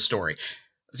for the story.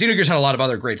 Xenogears had a lot of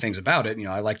other great things about it.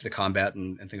 I liked the combat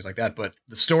and things like that, but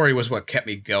the story was what kept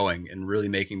me going and really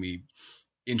making me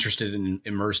interested and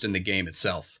immersed in the game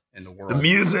itself and the world. The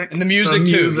music. And the music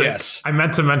too, yes. I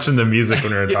meant to mention the music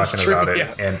when we were talking about it.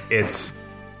 Yeah. And it's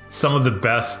some of the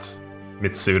best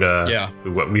Mitsuda. Yeah.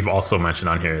 What we've also mentioned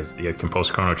on here is he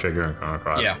composed Chrono Trigger and Chrono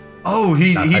Cross. Yeah. Oh,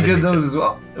 he did those as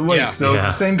well. Wait,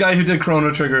 the same guy who did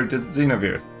Chrono Trigger did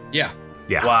Xenogears. Yeah.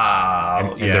 Yeah.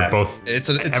 Wow. And they're both. It's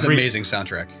an amazing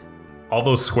soundtrack. All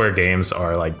those Square games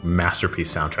are like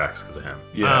masterpiece soundtracks because of him.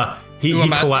 Yeah. He on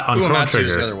Chrono Trigger.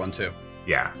 Is the other one too.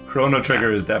 Yeah. Chrono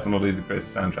Trigger is definitely the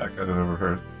greatest soundtrack I've ever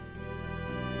heard.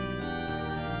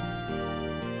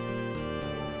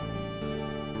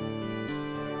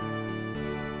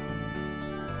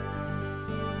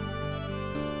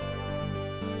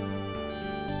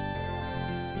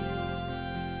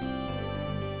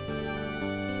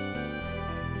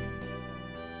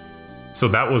 So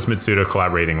that was Mitsuda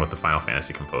collaborating with the Final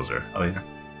Fantasy composer. Oh yeah,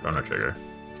 Chrono Trigger.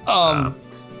 I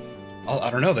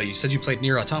don't know though. You said you played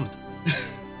Nier Automata.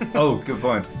 Oh, good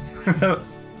point.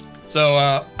 So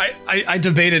I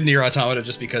debated Nier Automata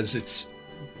just because it's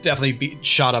definitely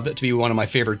shot up to be one of my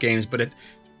favorite games, but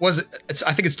I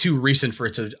think it's too recent for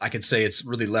it to. I could say it's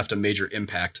really left a major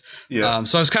impact. Yeah.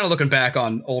 So I was kind of looking back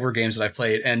on older games that I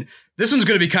played, and this one's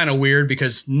going to be kind of weird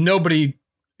because nobody.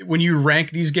 When you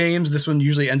rank these games, this one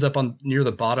usually ends up on near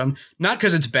the bottom. Not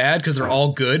because it's bad, because they're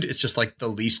all good. It's just like the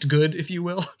least good, if you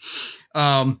will.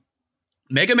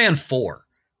 Mega Man 4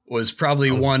 was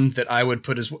probably one that I would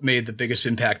put as what made the biggest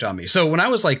impact on me. So when I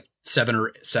was like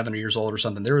 7 years old or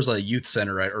something, there was a youth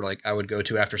center I would go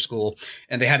to after school,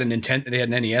 and they had an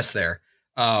NES there.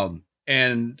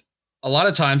 And a lot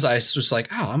of times I was just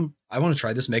like, I want to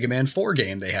try this Mega Man 4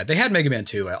 game they had. They had Mega Man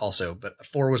 2 also, but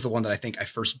 4 was the one that I think I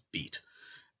first beat.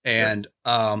 And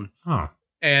and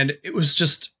it was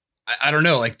just I don't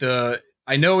know, like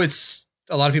I know it's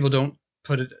a lot of people don't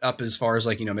put it up as far as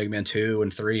like Mega Man 2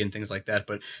 and 3 and things like that,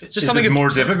 but it's just something more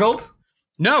difficult.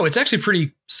 No, it's actually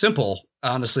pretty simple.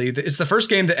 Honestly, it's the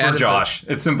first game that added Josh.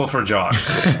 It's simple for Josh.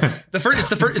 It's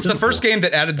the first game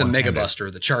that added the Mega Buster,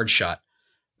 the charge shot.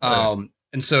 And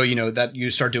so that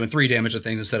you start doing 3 damage to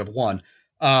things instead of 1.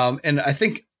 And I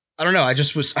think I don't know. I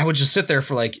would just sit there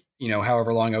for like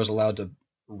however long I was allowed to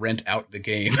rent out the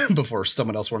game before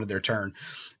someone else wanted their turn.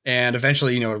 And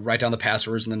eventually, write down the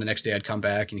passwords, and then the next day I'd come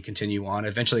back and continue on.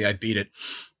 Eventually I beat it.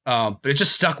 But it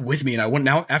just stuck with me. And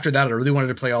after that, I really wanted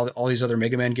to play all these other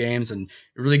Mega Man games. And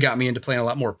it really got me into playing a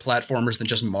lot more platformers than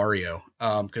just Mario.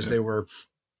 Because it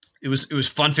was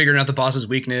fun figuring out the boss's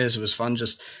weakness. It was fun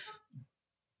just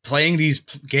playing these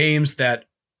games that,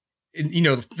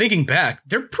 thinking back,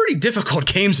 they're pretty difficult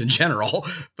games in general,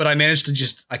 but I managed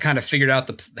to I kind of figured out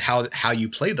how you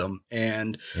play them,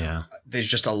 and they're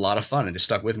just a lot of fun, and they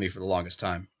stuck with me for the longest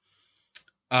time.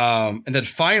 And then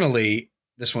finally,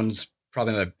 this one's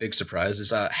probably not a big surprise,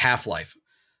 is Half-Life.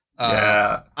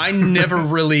 I never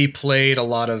really played a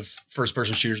lot of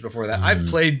first-person shooters before that. I've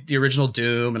played the original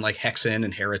Doom and like Hexen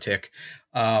and Heretic,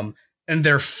 and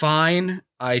they're fine.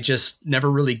 I just never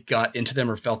really got into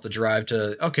them or felt the drive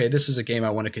to, okay, this is a game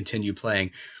I want to continue playing.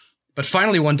 But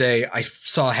finally one day I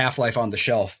saw Half-Life on the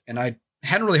shelf, and I've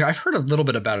heard a little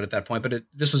bit about it at that point, but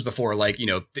this was before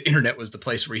the internet was the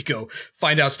place where you go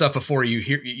find out stuff before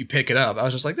you pick it up. I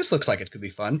was just like, this looks like it could be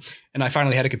fun. And I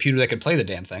finally had a computer that could play the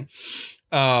damn thing.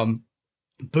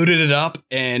 Booted it up,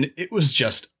 and it was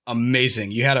just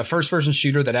amazing. You had a first person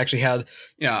shooter that actually had,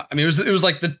 it was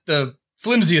like the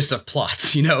flimsiest of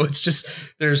plots. It's just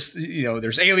there's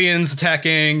aliens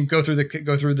attacking, go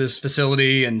through this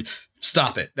facility and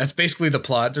stop it. That's basically the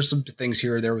plot. There's some things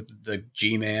here or there with the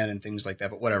G-Man and things like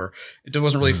that, but whatever. It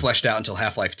wasn't really fleshed out until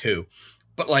Half-Life 2.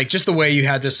 But like just the way you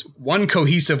had this one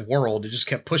cohesive world, it just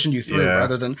kept pushing you through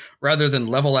rather than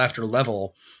level after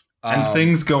level. And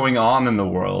things going on in the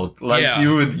world, like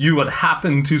you would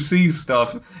happen to see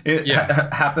stuff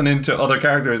happen into other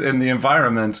characters in the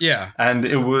environment, and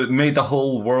it would made the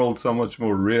whole world so much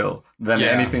more real than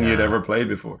anything you'd ever played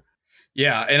before.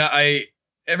 Yeah, and I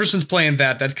ever since playing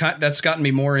that's gotten me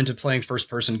more into playing first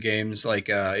person games, like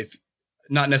if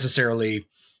not necessarily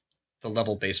the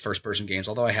level based first person games,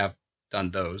 although I have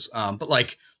done those, but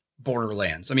like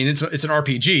Borderlands. I mean, it's an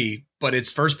RPG, but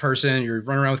it's first person. You're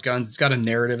running around with guns. It's got a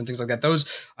narrative and things like that. Those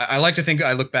I like to think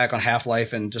I look back on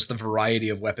Half-Life and just the variety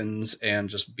of weapons and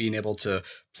just being able to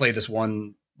play this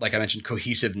one, like I mentioned,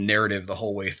 cohesive narrative the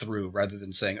whole way through, rather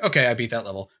than saying, okay, I beat that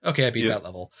level. Okay, I beat that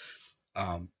level.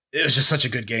 It was just such a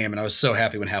good game, and I was so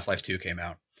happy when Half-Life 2 came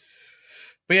out.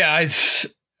 But yeah,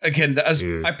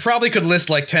 I probably could list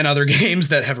like 10 other games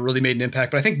that have really made an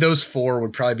impact, but I think those 4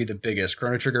 would probably be the biggest: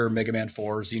 Chrono Trigger, Mega Man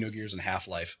 4, Xenogears, and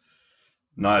Half-Life.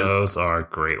 Nice. Those are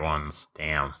great ones.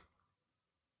 Damn.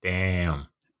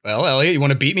 Well, Elliot, you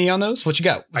want to beat me on those? What you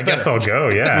got? I guess I'll go,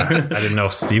 yeah. I didn't know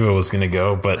if Steve-O was going to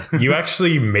go, but you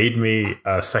actually made me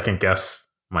second guess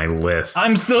my list.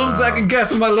 I'm still second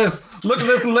guessing my list. Look at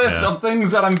this list of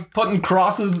things that I'm putting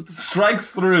strikes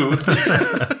through.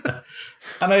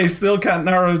 And I still can't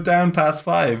narrow it down past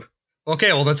 5.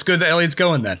 Okay, well, that's good that Elliot's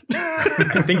going then.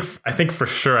 I think for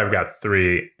sure I've got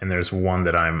 3, and there's one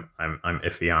that I'm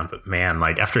iffy on. But man,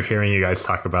 like after hearing you guys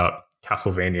talk about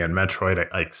Castlevania and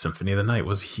Metroid, like Symphony of the Night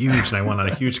was huge, and I went on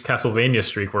a huge Castlevania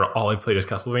streak where all I played was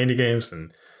Castlevania games,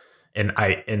 and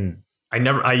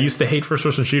I used to hate first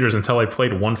person shooters until I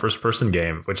played one first person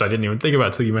game, which I didn't even think about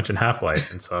until you mentioned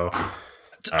Half-Life, and so.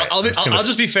 Right, I'll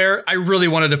just be fair. I really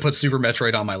wanted to put Super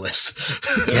Metroid on my list.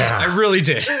 Yeah, I really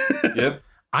did. Yep.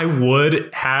 I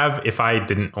would have if I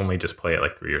didn't only just play it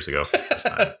like 3 years ago for the first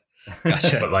time.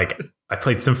 Gotcha. But like I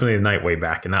played Symphony of the Night way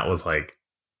back, and that was like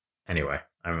anyway.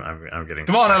 I'm getting.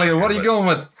 Come on, Elliot. What are you going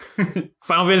with?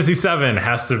 Final Fantasy VII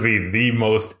has to be the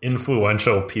most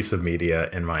influential piece of media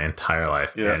in my entire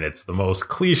life, and it's the most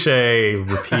cliche,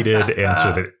 repeated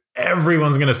answer that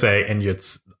everyone's gonna say, and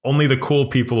it's only the cool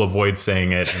people avoid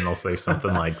saying it, and they'll say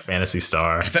something like Phantasy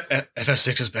Star.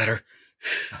 FF6 is better.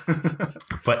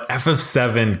 But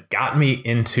FF7 got me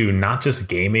into not just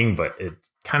gaming, but it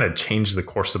kind of changed the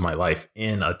course of my life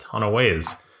in a ton of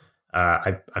ways.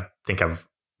 I think I've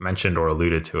mentioned or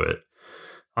alluded to it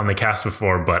on the cast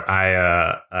before, but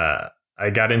I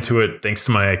got into it thanks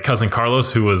to my cousin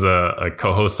Carlos, who was a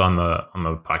co-host on the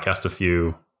podcast a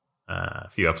few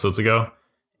episodes ago.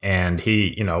 And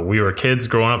he, we were kids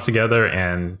growing up together,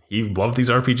 and he loved these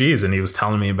RPGs, and he was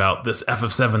telling me about this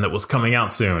FF7 that was coming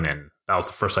out soon. And that was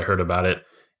the first I heard about it.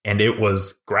 And it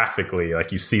was graphically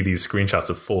like you see these screenshots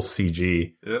of full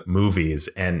CG movies,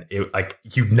 and it like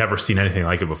you've never seen anything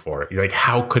like it before. You're like,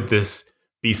 how could this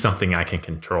be something I can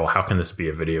control? How can this be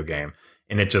a video game?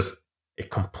 And it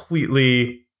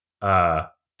completely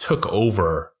took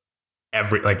over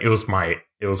it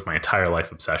was my entire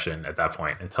life obsession at that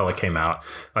point until it came out.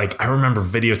 Like I remember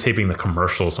videotaping the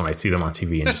commercials when I'd see them on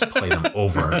TV and just play them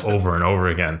over and over and over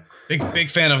again. Big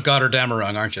fan of Goddard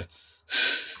Damarung, aren't you?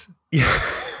 Yeah.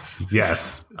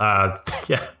 Yes.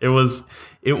 It was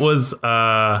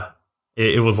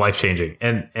life changing,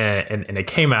 and it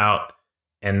came out,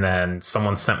 and then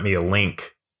someone sent me a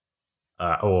link.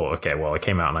 It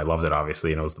came out and I loved it,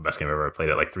 obviously, and it was the best game ever. I played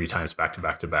it like 3 times back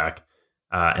to back.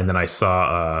 And then I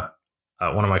saw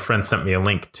one of my friends sent me a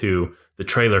link to the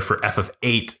trailer for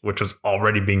FF8, which was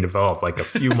already being developed like a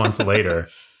few months later.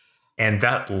 And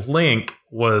that link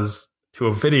was to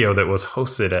a video that was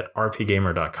hosted at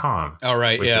rpgamer.com. Oh,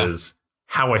 right. Which is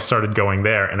how I started going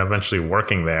there and eventually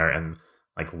working there and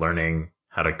like learning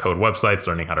how to code websites,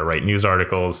 learning how to write news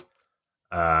articles.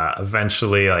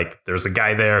 Eventually, like there's a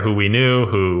guy there who we knew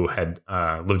who had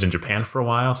lived in Japan for a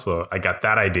while. So I got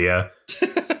that idea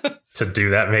to do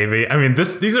that. Maybe. I mean,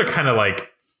 these are kind of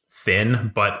like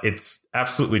thin, but it's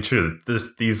absolutely true.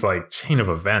 These like chain of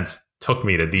events took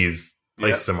me to these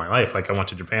places in my life. Like I went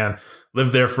to Japan,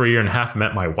 lived there for a year and a half,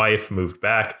 met my wife, moved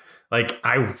back. Like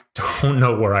I don't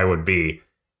know where I would be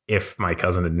if my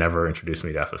cousin had never introduced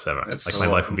me to FF7. My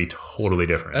life would be totally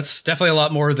different. That's definitely a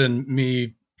lot more than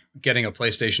me getting a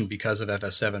PlayStation because of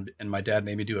FF7, and my dad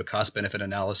made me do a cost benefit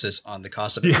analysis on the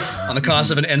cost of on the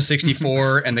cost of an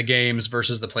N64 and the games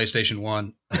versus the PlayStation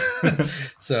 1.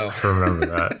 So I remember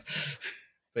that.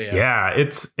 But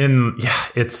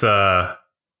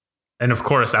and of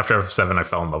course after FF7 I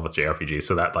fell in love with JRPGs,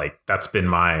 so that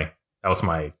was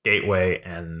my gateway,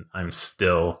 and I'm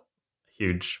still a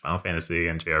huge Final Fantasy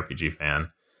and JRPG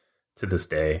fan to this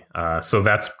day. So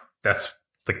that's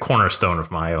the cornerstone of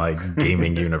my like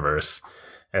gaming universe,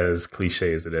 as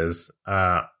cliche as it is.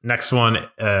 Next one,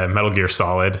 Metal Gear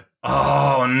Solid.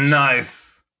 Oh,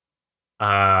 nice.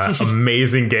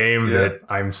 Amazing game that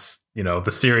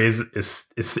the series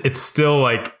it's still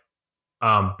like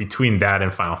between that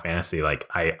and Final Fantasy, like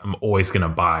I'm always going to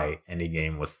buy any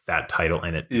game with that title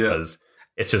in it because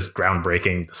it's just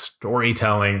groundbreaking. The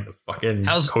storytelling, the fucking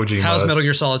Kojima. How's Metal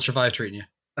Gear Solid Survive treating you?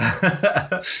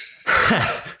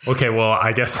 Okay, well,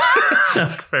 I guess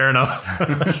fair enough.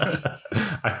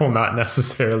 I will not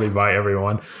necessarily buy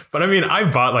everyone, but I mean, I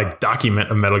bought like Document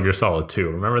of Metal Gear Solid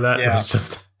 2. Remember that? Yeah.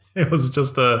 It was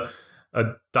just a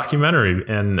documentary,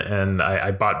 and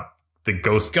I bought the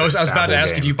Ghost. I was about to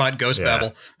ask if you bought Ghost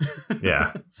Babel.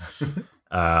 Yeah.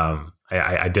 I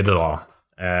I did it all.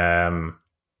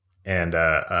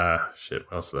 Shit,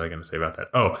 what else was I going to say about that?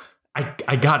 Oh,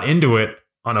 I got into it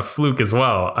on a fluke as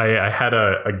well. I had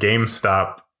a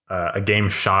GameStop, a game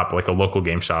shop, like a local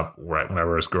game shop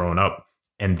whenever I was growing up,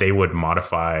 and they would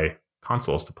modify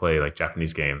consoles to play like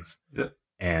Japanese games. Yeah.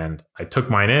 And I took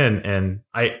mine in, and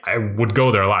I would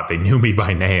go there a lot. They knew me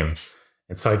by name.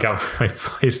 And so I got my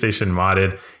PlayStation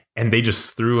modded, and they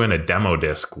just threw in a demo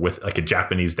disc with like a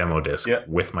Japanese demo disc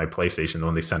with my PlayStation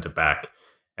when they sent it back.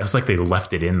 It was like they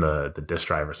left it in the disk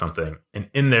drive or something. And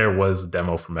in there was the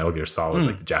demo for Metal Gear Solid,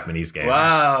 like the Japanese game.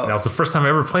 Wow. And that was the first time I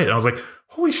ever played it. And I was like,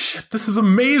 holy shit, this is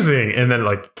amazing. And then it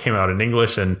like came out in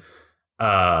English. And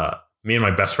me and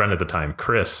my best friend at the time,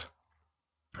 Chris,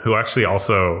 who actually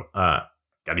also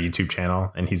got a YouTube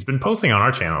channel, and he's been posting on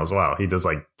our channel as well. He does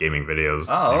like gaming videos.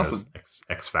 Oh, awesome.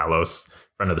 X-Phalos,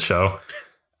 friend of the show.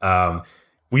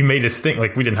 We made this thing,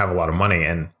 like we didn't have a lot of money,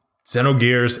 and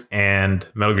Xenogears and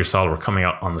Metal Gear Solid were coming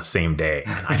out on the same day.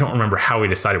 And I don't remember how we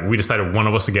decided. We decided one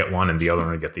of us would get one and the other one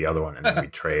would get the other one, and then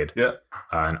we'd trade. Yeah.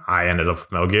 And I ended up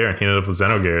with Metal Gear, and he ended up with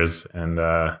Xenogears. And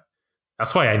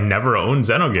that's why I never owned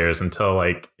Xenogears until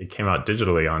like it came out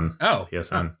digitally on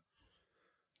PSN.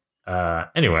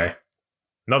 Anyway,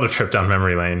 another trip down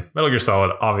memory lane. Metal Gear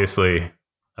Solid, obviously,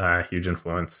 huge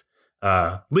influence.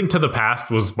 Link to the Past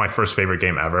was my first favorite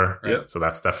game ever. Yep. So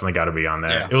that's definitely got to be on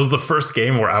there. Yeah. It was the first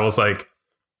game where I was like,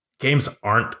 games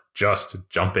aren't just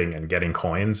jumping and getting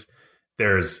coins.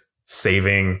 There's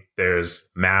saving, there's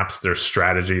maps, there's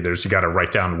strategy, you got to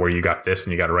write down where you got this,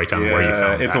 and you got to write down where you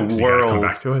found it's that. a so world. you gotta come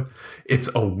back to it. It's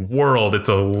a world. It's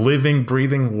a living,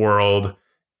 breathing world,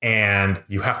 and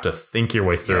you have to think your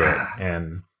way through it.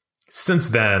 And since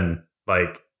then,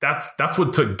 like that's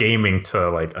what took gaming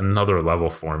to like another level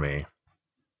for me.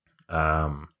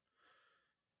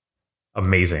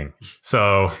 Amazing.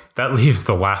 So that leaves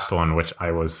the last one, which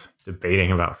I was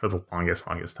debating about for the longest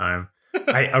time.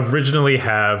 I originally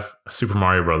have Super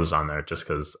Mario Brothers on there just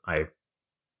because I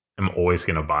am always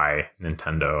going to buy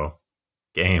Nintendo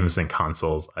games and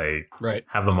consoles. I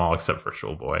have them all except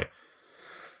Virtual Boy.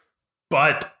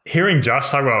 But hearing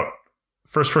Josh talk about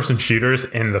first-person shooters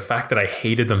and the fact that I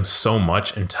hated them so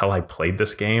much until I played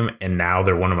this game, and now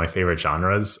they're one of my favorite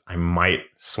genres, I might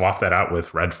swap that out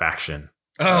with Red Faction.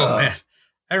 Oh, man.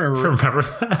 I remember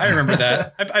that. I remember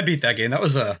that. I beat that game. That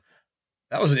was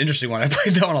an interesting one. I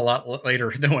played that one a lot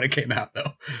later than when it came out,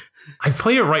 though. I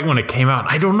played it right when it came out.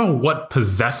 I don't know what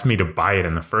possessed me to buy it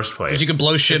in the first place. Because you can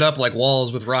blow shit up like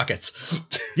walls with rockets.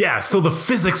 Yeah, so the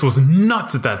physics was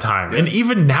nuts at that time. Yeah. And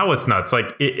even now it's nuts.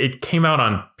 Like, it came out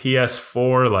on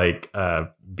PS4, like,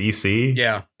 BC.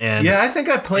 Yeah. And I think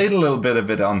I played a little bit of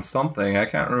it on something. I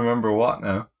can't remember what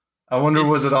now. I wonder,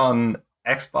 was it on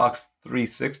Xbox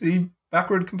 360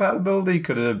 backward compatibility?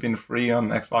 Could it have been free on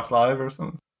Xbox Live or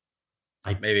something?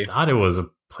 I thought it was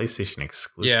a PlayStation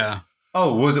exclusive. Yeah.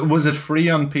 Oh, was it free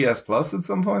on PS Plus at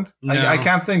some point? No. I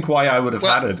can't think why I would have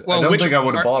had it. I don't think I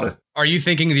would have bought it. Are you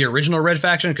thinking the original Red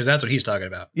Faction? Because that's what he's talking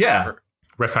about. Yeah.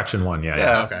 Red Faction 1,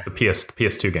 yeah. Okay. The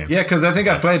PS2 game. Yeah, because I think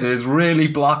I played it. It's really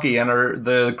blocky, and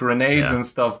the grenades and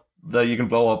stuff that you can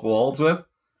blow up walls with.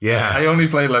 Yeah. I only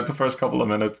played like the first couple of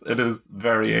minutes. It is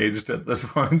very aged at this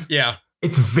point. Yeah.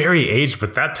 It's very aged,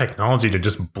 but that technology to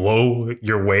just blow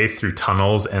your way through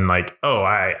tunnels and like,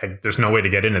 there's no way to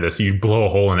get into this. You blow a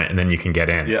hole in it and then you can get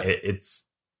in. Yeah. It's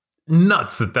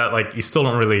nuts that like you still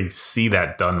don't really see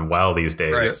that done well these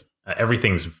days. Right.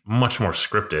 Everything's much more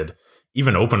scripted.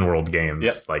 Even open world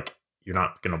games, like you're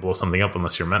not going to blow something up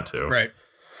unless you're meant to. Right.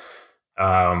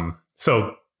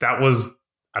 So that was,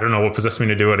 I don't know what possessed me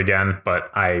to do it again,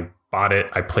 but I bought it.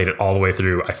 I played it all the way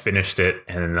through. I finished it.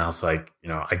 And then I was like,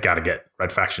 I got to get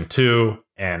Red Faction 2.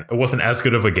 And it wasn't as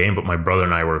good of a game, but my brother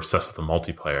and I were obsessed with the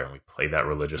multiplayer, and we played that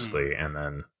religiously. And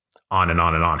then on and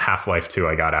on and on. Half-Life 2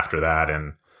 I got after that.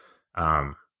 And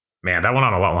man, that went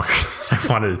on a lot longer than I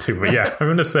wanted it to. But yeah, I'm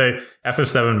going to say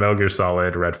FF7, Metal Gear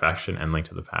Solid, Red Faction, and Link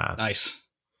to the Past. Nice.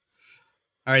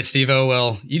 All right, Steve-O,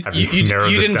 well, you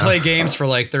didn't play games for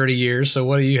like 30 years, so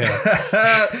what do you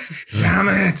have? Damn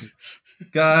it.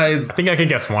 Guys. I think I can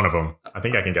guess one of them. I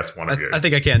think I can guess one of yours. I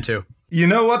think I can too. You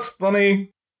know what's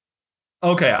funny?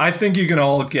 Okay, I think you can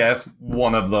all guess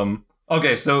one of them.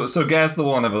 Okay, so guess the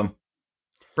one of them.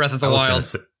 Breath of the Wild.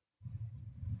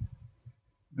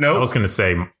 No. I was going to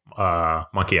say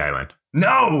Monkey Island.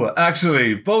 No,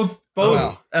 actually, both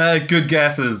good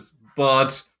guesses,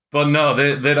 but no,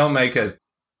 they don't make it.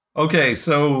 Okay,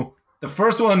 so the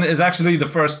first one is actually the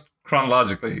first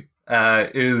chronologically,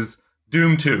 is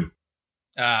Doom 2.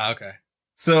 Ah, okay.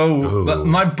 So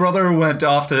my brother went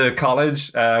off to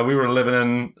college. We were living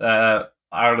in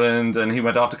Ireland, and he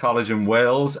went off to college in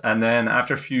Wales. And then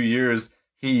after a few years,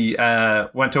 he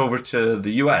went over to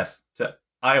the US, to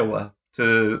Iowa,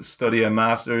 to study a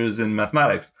master's in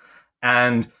mathematics.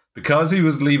 And because he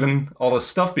was leaving all his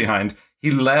stuff behind,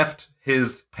 he left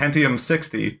his Pentium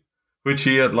 60, which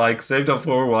he had like saved up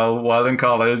for while in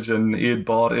college, and he had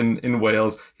bought in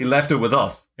Wales. He left it with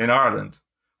us in Ireland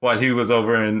while he was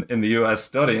over in the US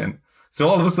studying. So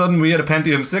all of a sudden we had a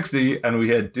Pentium 60 and we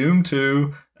had Doom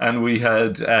 2 and we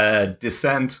had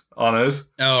Descent on it.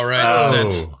 Oh, right.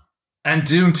 Descent. And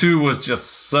Doom 2 was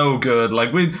just so good.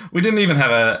 Like we didn't even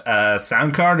have a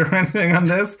sound card or anything on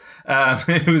this.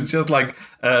 It was just like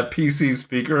a PC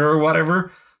speaker or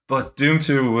whatever. But Doom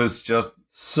 2 was just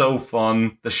so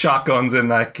fun. The shotguns in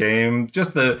that game,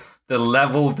 just the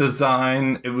level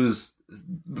design, it was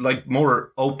like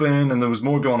more open and there was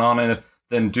more going on in it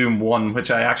than Doom 1, which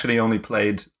I actually only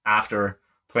played after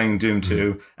playing Doom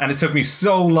 2. And it took me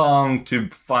so long to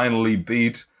finally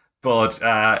beat. But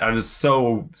I was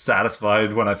so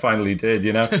satisfied when I finally did,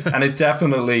 you know? And it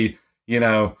definitely, you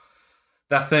know,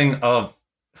 that thing of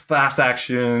fast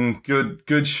action,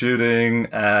 good shooting,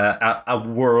 a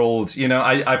world. You know,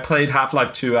 I played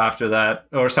Half-Life 2 after that,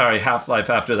 or sorry,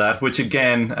 Half-Life after that, which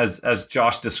again, as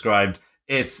Josh described,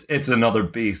 it's another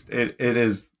beast. It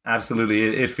is absolutely,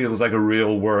 it feels like a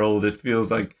real world. It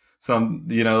feels like some,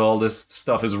 you know, all this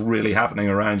stuff is really happening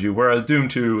around you. Whereas Doom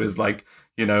 2 is like,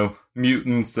 you know,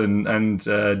 mutants and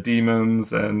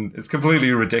demons, and it's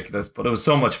completely ridiculous, but it was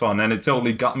so much fun, and it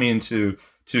totally got me into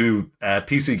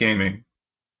PC gaming.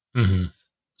 Mm-hmm.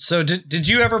 So did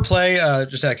you ever play,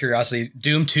 just out of curiosity,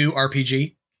 Doom 2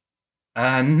 RPG?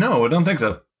 No, I don't think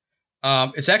so.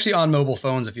 It's actually on mobile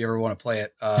phones if you ever want to play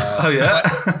it. Oh yeah,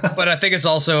 but I think it's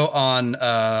also on.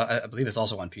 I believe it's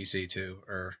also on PC too.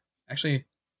 Or actually,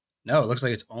 no, it looks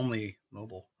like it's only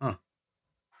mobile. Huh.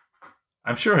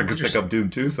 I'm sure I could pick up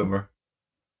Doom 2 somewhere.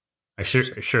 I'm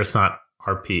sure it's not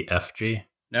RPFG.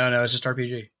 No, it's just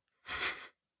RPG.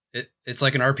 It's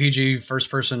like an RPG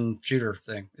first-person shooter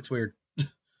thing. It's weird.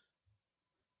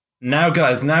 Now,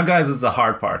 guys is the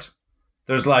hard part.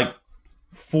 There's like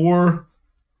 4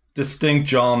 distinct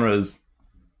genres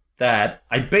that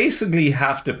I basically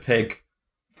have to pick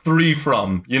 3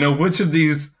 from. You know, which of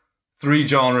these 3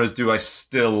 genres do I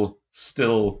still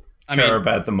care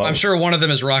about the most? I'm sure one of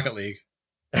them is Rocket League.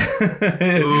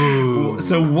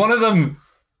 So one of them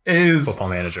is Football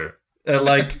Manager.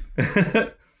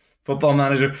 Football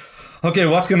Manager. Okay,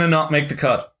 what's going to not make the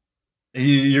cut?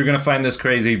 You're going to find this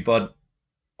crazy, but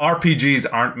RPGs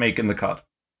aren't making the cut.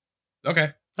 Okay.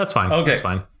 That's fine. Okay. That's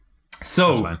fine. So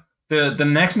That's fine. The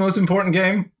next most important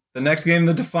game, the next game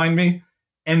that defined me,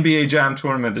 NBA Jam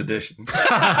Tournament Edition.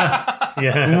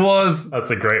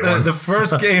 That's a great one. The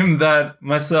first game that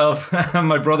myself and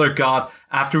my brother got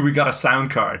after we got a sound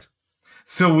card.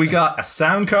 So we got a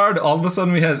sound card. All of a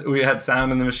sudden we had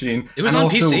sound in the machine. It was on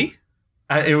PC?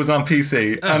 It was on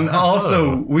PC. And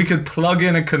also we could plug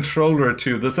in a controller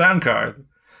to the sound card.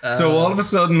 So all of a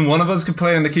sudden one of us could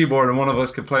play on the keyboard and one of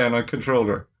us could play on a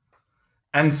controller.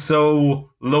 And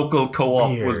so local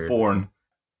co-op was born.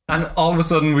 And all of a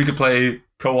sudden we could play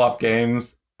co-op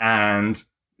games, and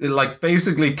like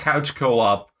basically couch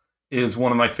co-op is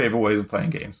one of my favorite ways of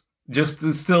playing games. Just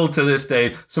still to this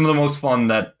day, some of the most fun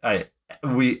that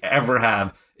we ever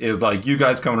have is like you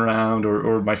guys coming around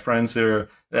or my friends here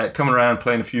coming around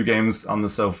playing a few games on the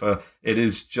sofa. It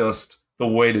is just the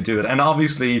way to do it. And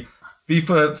obviously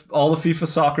FIFA, all the FIFA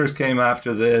soccers came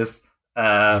after this.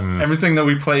 Everything that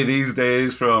we play these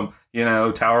days, from, you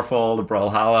know, Towerfall to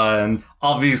Brawlhalla, and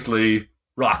obviously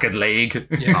Rocket League,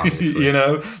 you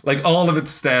know, like all of it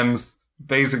stems.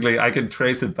 Basically, I could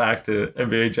trace it back to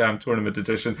NBA Jam Tournament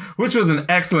Edition, which was an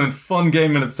excellent, fun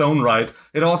game in its own right.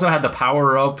 It also had the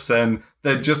power-ups, and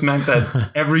that just meant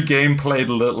that every game played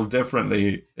a little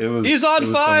differently. He's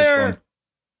on fire!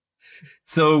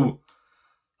 So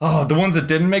the ones that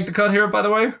didn't make the cut here, by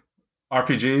the way,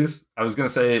 RPGs. I was going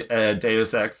to say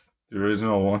Deus Ex, the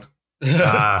original one.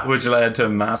 Which led to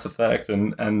Mass Effect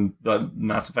and the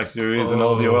Mass Effect series and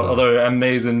all the other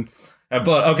amazing...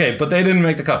 but they didn't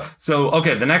make the cut. So,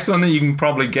 okay, the next one that you can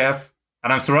probably guess,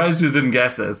 and I'm surprised you didn't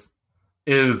guess this,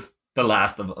 is The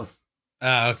Last of Us.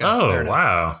 Okay. Oh,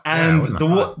 wow. And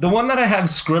the one that I have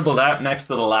scribbled out next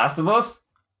to The Last of Us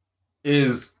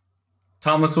is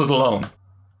Thomas Was Alone.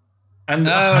 And,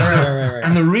 right.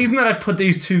 And the reason that I put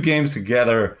these two games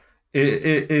together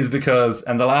is because,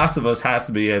 and The Last of Us has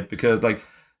to be it, because like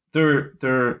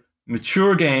they're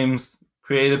mature games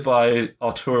created by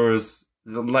auteurs.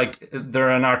 Like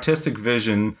they're an artistic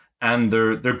vision, and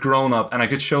they're grown up, and I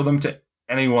could show them to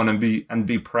anyone and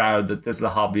be proud that this is a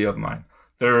hobby of mine.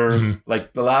 They're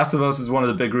like The Last of Us is one of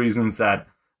the big reasons that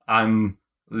I'm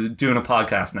doing a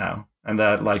podcast now, and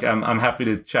that like I'm happy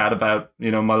to chat about,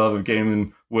 you know, my love of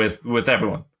gaming with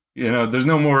everyone. You know, there's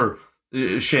no more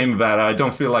shame about it. I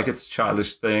don't feel like it's a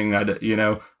childish thing.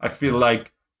 I feel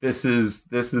like this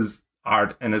is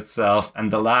art in itself,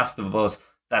 and The Last of Us,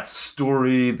 that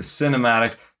story, the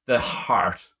cinematics, the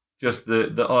heart, just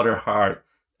the utter heart.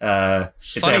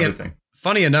 It's everything.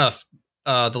 Funny enough,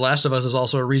 The Last of Us is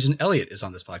also a reason Elliot is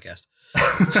on this podcast.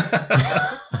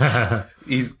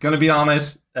 He's going to be on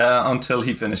it until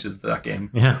he finishes that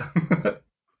game. Yeah.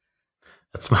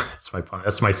 That's my point.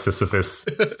 That's my Sisyphus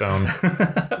stone.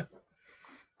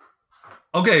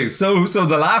 Okay, so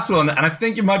the last one, and I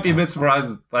think you might be a bit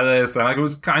surprised by this, and I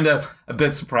was kind of a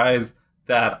bit surprised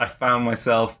that I found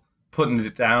myself putting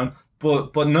it down,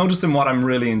 but noticing what I'm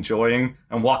really enjoying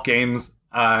and what games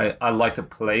I like to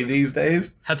play these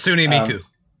days. Hatsune Miku.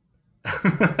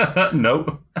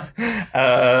 No.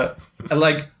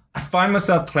 Like, I find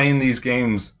myself playing these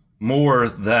games more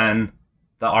than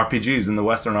the RPGs and the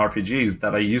Western RPGs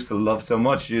that I used to love so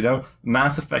much, you know?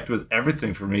 Mass Effect was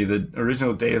everything for me. The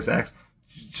original Deus Ex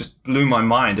just blew my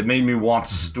mind. It made me want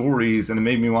stories, and it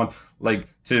made me want like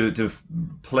to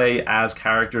play as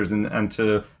characters and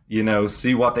to, you know,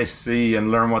 see what they see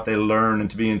and learn what they learn and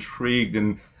to be intrigued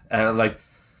and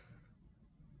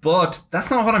but that's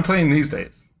not what I'm playing these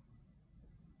days.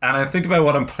 And I think about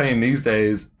what I'm playing these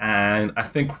days, and I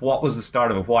think, what was the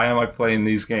start of it? Why am I playing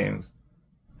these games?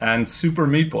 And Super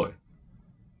Meat Boy.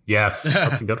 Yes,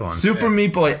 that's a good one. Super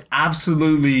Meat Boy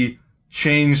absolutely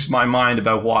changed my mind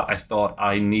about what I thought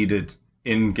I needed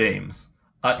in games.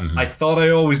 I thought I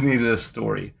always needed a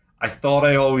story. I thought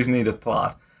I always needed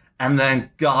plot. And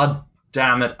then, God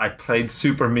damn it, I played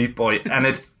Super Meat Boy, and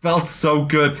it felt so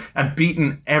good, and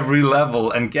beating every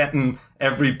level and getting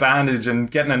every bandage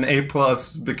and getting an A+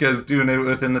 because doing it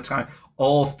within the time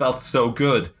all felt so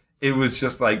good. It was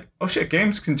just like, oh shit,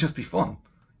 games can just be fun.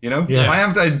 You know? Yeah. Why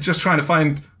am I just trying to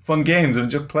find fun games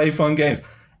and just play fun games?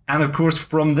 And of course,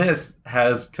 from this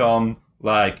has come,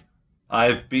 like,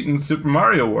 I've beaten Super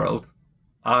Mario World.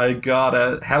 I got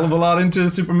a hell of a lot into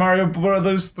Super Mario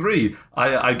Brothers 3.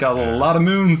 I got a lot of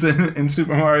moons in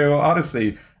Super Mario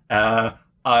Odyssey. I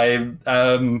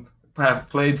have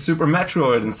played Super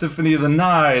Metroid and Symphony of the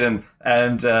Night and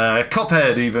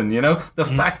Cuphead even, you know? The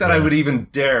fact that I would even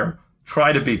dare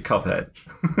try to beat Cuphead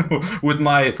with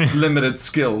my limited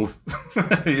skills,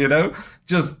 you know?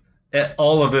 Just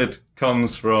all of it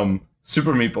comes from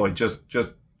Super Meat Boy. Just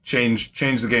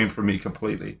changed the game for me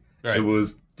completely. Right. It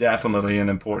was definitely an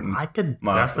important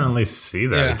milestone. Definitely see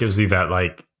that. Yeah. It gives you that,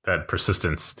 like, that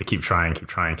persistence to keep trying. Yeah.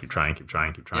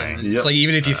 Yep. It's like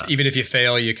even if you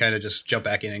fail, you kind of just jump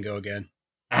back in and go again.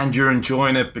 And you're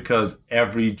enjoying it because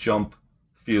every jump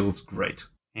feels great.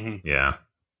 Mm-hmm. Yeah.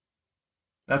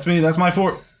 That's me. That's my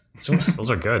 4. So,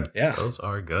 those are good. Yeah. Those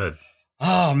are good.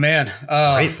 Oh, man.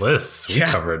 Great lists. We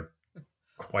covered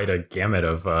quite a gamut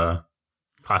of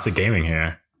classic gaming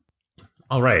here.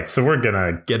 All right, so we're going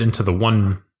to get into the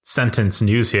one sentence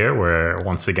news here, where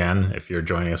once again, if you're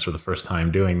joining us for the first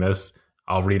time doing this,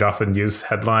 I'll read off a news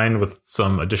headline with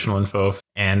some additional info,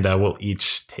 and we'll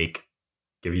each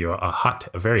give you a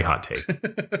very hot take,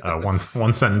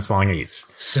 one sentence long each.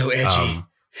 So edgy.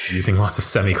 Using lots of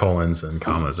semicolons and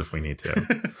commas if we need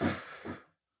to.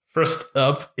 First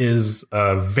up is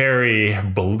a very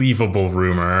believable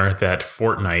rumor that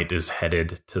Fortnite is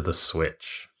headed to the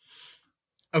Switch.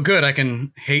 Oh, good. I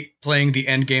can hate playing the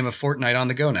end game of Fortnite on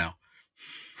the go now.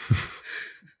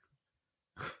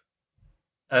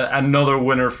 Another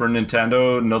winner for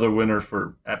Nintendo, another winner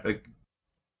for Epic.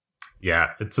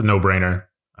 Yeah, it's a no-brainer.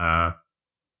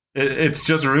 It's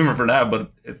just a rumor for now,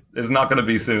 but it's not going to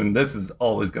be soon. This is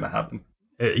always going to happen.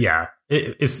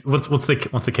 It's once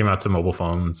it came out to mobile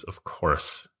phones, of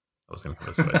course. I was going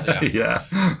to Switch. Yeah,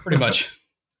 pretty much.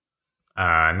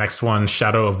 Next one,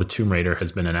 Shadow of the Tomb Raider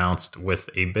has been announced with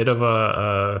a bit of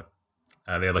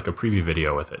they had like a preview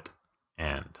video with it,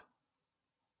 and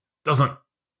doesn't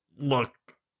look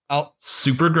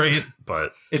super great,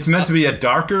 but it's meant to be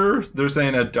they're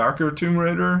saying a darker Tomb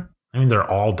Raider. I mean, they're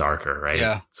all darker, right?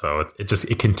 Yeah. So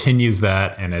it continues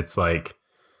that, and it's like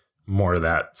more of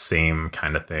that same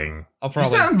kind of thing. You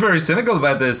sound very cynical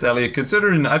about this, Elliot,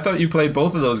 considering I thought you played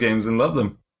both of those games and loved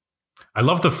them. I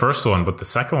love the first one, but the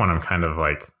second one, I'm kind of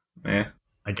like,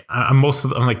 like I'm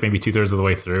like maybe 2/3 of the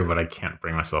way through, but I can't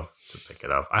bring myself to pick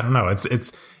it up. I don't know. As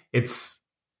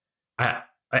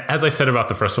I said about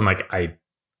the first one, like I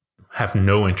have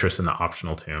no interest in the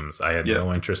optional tombs. I had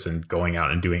no interest in going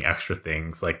out and doing extra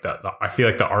things like that. I feel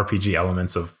like the RPG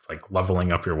elements of like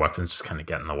leveling up your weapons just kind of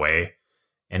get in the way.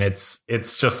 And it's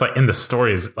just like in the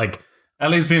stories, like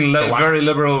Ellie's been very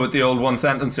liberal with the old one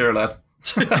sentence here, lads.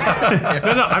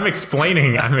 No, I'm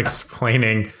explaining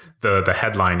the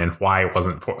headline and why it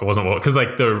wasn't because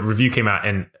like the review came out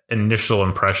and initial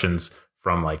impressions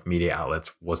from like media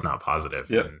outlets was not positive.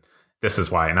 Yep. And this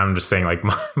is why. And I'm just saying like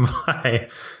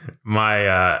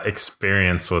my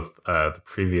experience with the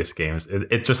previous games,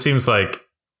 it just seems like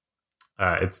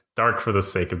it's dark for the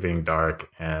sake of being dark.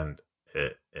 And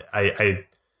I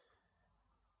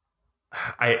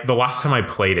the last time I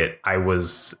played it, I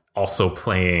was also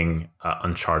playing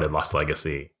Uncharted Lost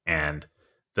Legacy, and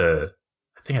I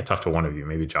think I talked to one of you,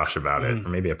 maybe Josh, about it, or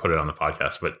maybe I put it on the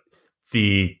podcast, but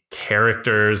the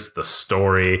characters, the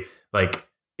story, like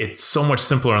it's so much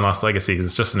simpler in Lost Legacy because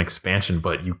it's just an expansion,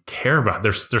 but you care about,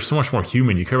 they're so much more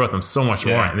human. You care about them so much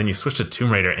more. And then you switch to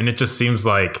Tomb Raider and it just seems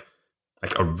like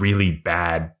a really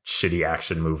bad, shitty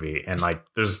action movie. And like,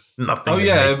 there's nothing. Oh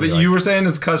yeah. But you were saying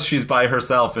it's because she's by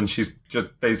herself and she's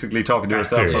just basically talking to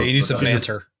herself. Yeah, you need some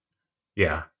banter.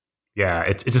 Yeah. Yeah.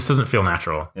 It just doesn't feel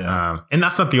natural. Yeah. And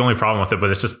that's not the only problem with it, but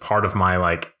it's just part of my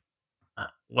like,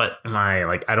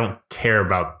 I don't care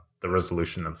about the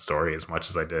resolution of the story as much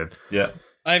as I did. Yeah.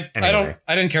 I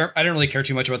didn't really care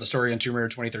too much about the story in Tomb Raider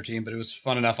 2013, but it was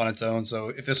fun enough on its own. So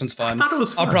if this one's fun, I thought it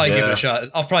was fun. I'll probably give it a shot.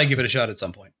 I'll probably give it a shot at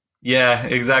some point. Yeah,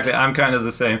 exactly. I'm kind of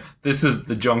the same. This is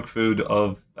the junk food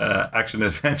of action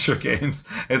adventure games.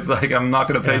 It's like I'm not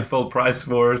going to pay full price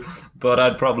for it, but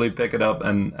I'd probably pick it up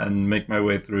and make my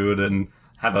way through it and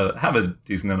have a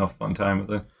decent enough fun time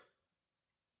with it.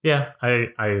 Yeah,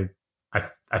 I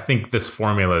think this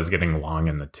formula is getting long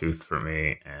in the tooth for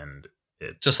me, and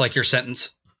it's just like your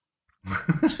sentence.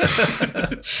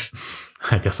 I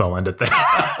guess I'll end it there.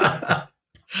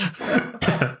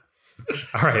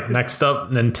 All right, next up,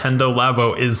 Nintendo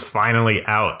Labo is finally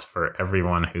out for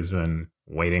everyone who's been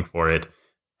waiting for it.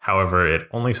 However, it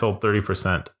only sold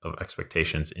 30% of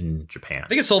expectations in Japan. I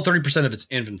think it sold 30% of its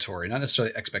inventory, not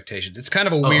necessarily expectations. It's kind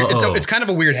of a weird. It's kind of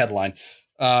a weird headline.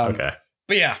 Okay,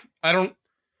 but yeah, I don't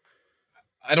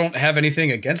have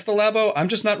anything against the Labo. I'm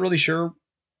just not really sure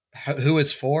who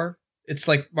it's for. It's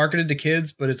like marketed to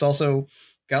kids, but it's also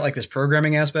got like this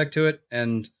programming aspect to it,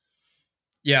 and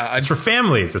yeah, it's for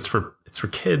families. It's for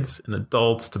kids and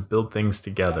adults to build things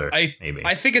together. Maybe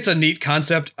I think it's a neat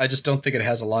concept. I just don't think it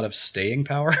has a lot of staying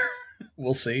power.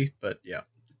 We'll see, but yeah.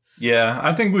 Yeah,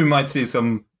 I think we might see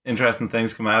some interesting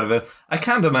things come out of it. I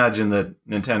can't imagine that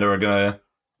Nintendo are going to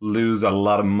lose a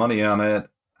lot of money on it.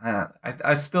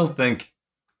 I still think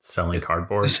selling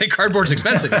cardboard. Cardboard's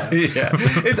expensive. Yeah,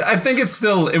 I think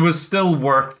it was still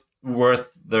worth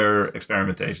their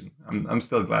experimentation. I'm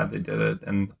still glad they did it,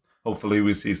 and hopefully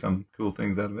we see some cool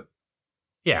things out of it.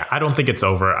 Yeah, I don't think it's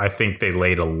over. I think they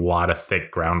laid a lot of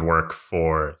thick groundwork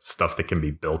for stuff that can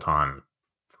be built on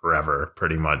forever,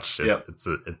 pretty much.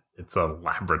 It's a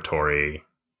laboratory.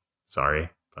 Sorry,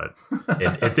 but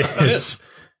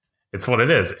it's what it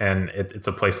is, and it's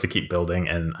a place to keep building.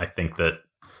 And I think that,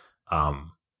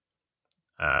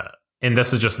 and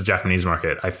this is just the Japanese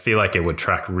market. I feel like it would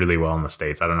track really well in the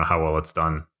States. I don't know how well it's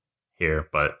done here,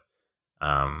 but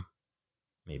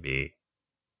maybe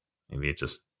it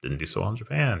just didn't do so well in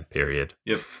Japan, period.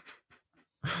 Yep.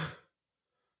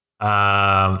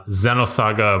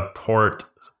 Xenosaga port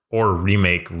or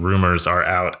remake rumors are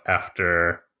out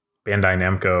after Bandai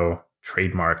Namco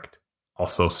trademarked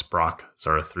Also Sprach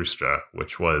Zarathustra,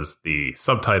 which was the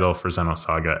subtitle for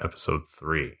Xenosaga Episode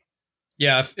 3.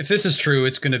 Yeah, if this is true,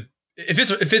 it's going to...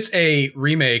 If it's a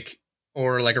remake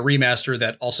or like a remaster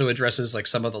that also addresses like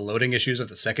some of the loading issues of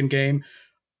the second game,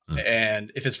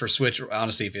 and if it's for Switch,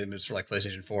 honestly, if it's for like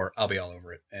PlayStation 4, I'll be all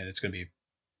over it. And it's going to be,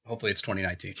 hopefully it's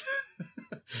 2019.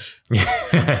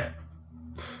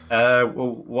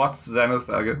 Well, what's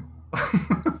Xenosaga?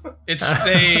 It's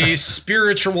a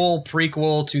spiritual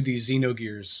prequel to the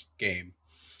Xenogears game.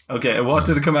 Okay, and what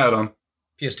did it come out on?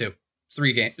 PS2.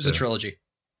 3 games. It's a trilogy.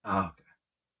 Oh, okay.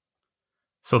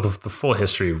 So the full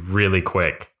history really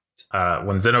quick.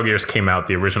 When Xenogears came out,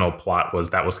 the original plot was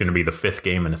that was going to be the 5th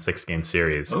game in a 6-game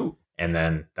series. Oh. And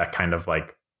then that kind of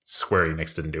like Square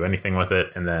Enix didn't do anything with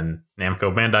it. And then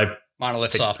Namco Bandai.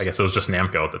 Monolith Soft. I guess it was just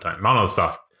Namco at the time. Monolith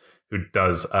Soft, who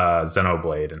does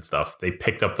Xenoblade and stuff. They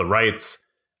picked up the rights,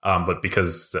 but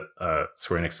because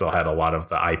Square Enix still had a lot of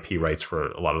the IP rights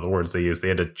for a lot of the words they used, they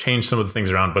had to change some of the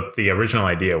things around. But the original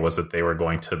idea was that they were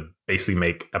going to basically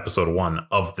make episode 1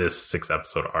 of this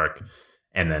 6-episode arc,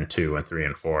 and then 2 and 3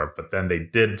 and 4. But then they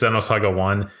did Xenosaga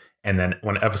 1, and then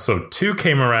when episode 2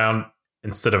 came around,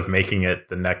 instead of making it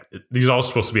the next, these are all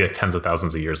supposed to be like tens of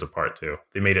thousands of years apart too.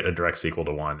 They made it a direct sequel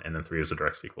to 1, and then 3 is a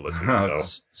direct sequel to 2.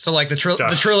 So like the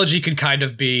trilogy could kind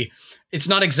of be, it's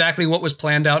not exactly what was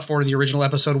planned out for the original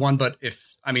episode 1, but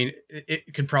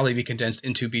it could probably be condensed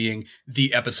into being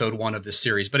the episode 1 of this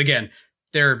series. But again,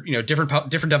 they're,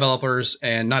 different developers,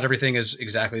 and not everything is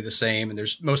exactly the same. And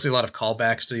there's mostly a lot of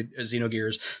callbacks to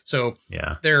Xenogears. So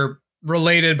yeah, they're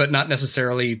related, but not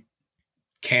necessarily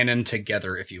canon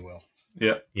together, if you will.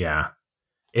 Yeah. Yeah.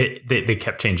 They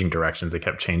kept changing directions. They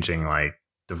kept changing like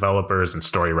developers and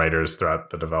story writers throughout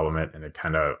the development, and it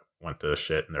kind of went to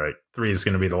shit. And they're like, 3 is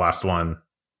going to be the last one,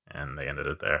 and they ended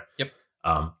it there. Yep.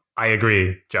 I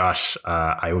agree, Josh.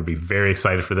 I would be very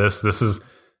excited for this. This is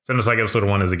Xenosaga Episode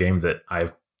 1 is a game that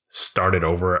I've started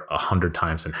over 100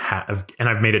 times and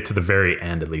I've made it to the very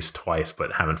end at least twice,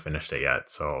 but haven't finished it yet.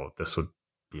 So this would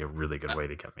be a really good way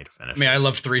to get me to finish. I mean, I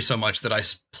loved 3 so much that I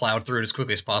plowed through it as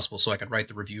quickly as possible so I could write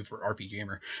the review for RP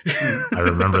Gamer. I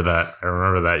remember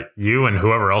that. You and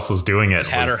whoever else was doing it,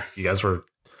 you guys were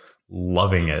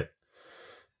loving it.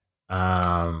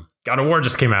 God of War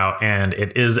just came out, and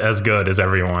it is as good as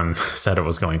everyone said it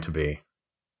was going to be.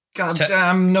 God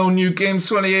damn, no new games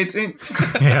 2018.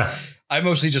 Yeah. I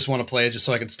mostly just want to play it just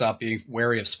so I can stop being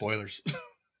wary of spoilers.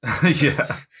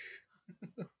 Yeah.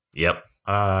 Yep.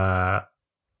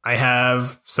 I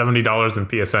have $70 in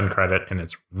PSN credit, and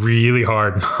it's really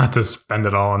hard not to spend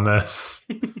it all on this.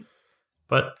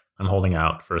 But I'm holding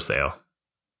out for a sale.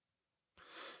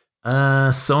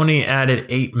 Sony added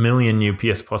 8 million new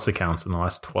PS Plus accounts in the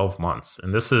last 12 months.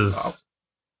 And this is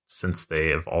since they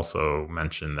have also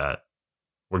mentioned that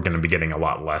we're going to be getting a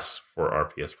lot less for our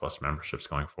PS Plus memberships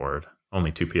going forward.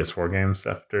 Only 2 PS4 games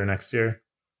after next year.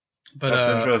 But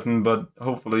that's interesting, but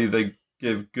hopefully they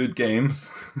give good games.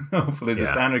 Hopefully the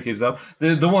standard keeps up.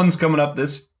 The ones coming up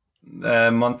this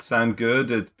month sound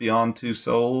good. It's Beyond Two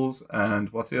Souls, and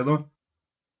what's the other one?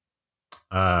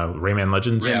 Rayman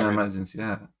Legends. Rayman Legends,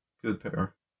 yeah. Good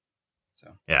pair.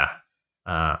 So yeah.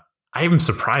 I'm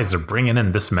surprised they're bringing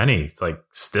in this many. It's like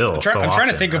still I'm trying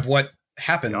to think of what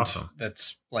happened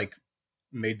that's like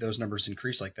made those numbers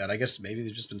increase like that. I guess maybe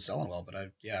they've just been selling well, but I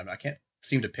can't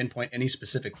seem to pinpoint any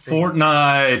specific thing.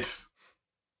 Fortnite.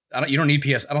 You don't need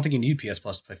PS. I don't think you need PS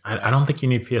Plus to play Fortnite. I don't think you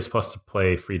need PS Plus to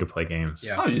play free to play games.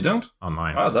 Yeah. Oh, you don't?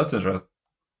 Online. Oh, that's interesting.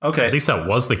 Okay. At least that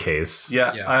was the case.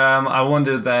 Yeah. I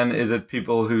wonder then, is it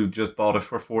people who just bought it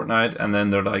for Fortnite and then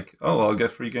they're like, oh, I'll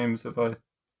get free games if I...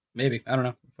 Maybe. I don't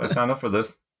know. If I sign up for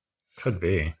this. Could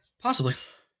be. Possibly.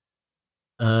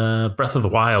 Breath of the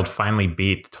Wild finally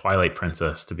beat Twilight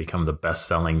Princess to become the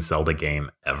best-selling Zelda game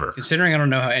ever. Considering I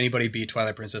don't know how anybody beat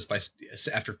Twilight Princess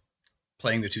after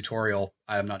playing the tutorial,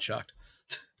 I am not shocked.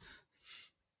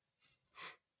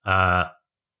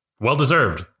 Well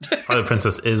deserved. Twilight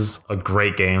Princess is a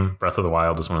great game. Breath of the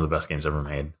Wild is one of the best games ever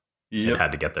made. Yep. It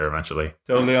had to get there eventually.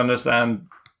 Totally understand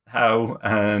how,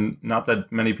 and not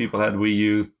that many people had Wii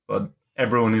U, but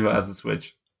everyone who has a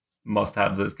Switch must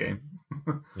have this game.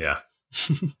 Yeah.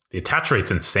 The attach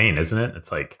rate's insane, isn't it?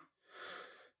 It's like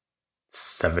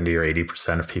 70 or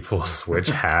 80% of people Switch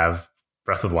have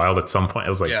Breath of the Wild at some point. It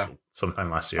was like sometime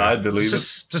last year. I believe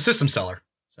it's a system seller.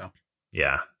 So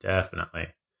yeah, definitely.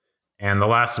 And the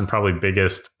last and probably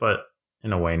biggest, but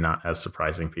in a way not as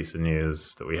surprising piece of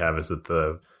news that we have is that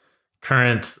the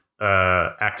current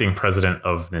acting president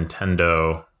of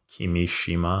Nintendo,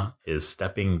 Kimishima, is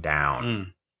stepping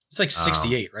down. It's like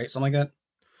 68, right? Something like that?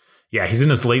 Yeah, he's in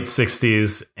his late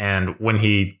 60s. And when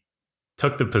he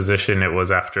took the position, it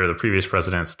was after the previous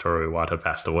president, Satoru Iwata,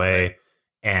 passed away.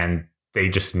 And they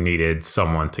just needed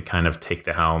someone to kind of take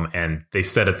the helm. And they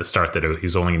said at the start that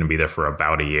he's only going to be there for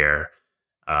about a year.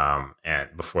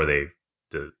 And before they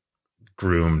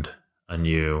groomed a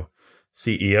new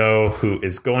CEO, who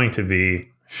is going to be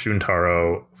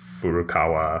Shuntaro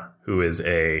Furukawa, who is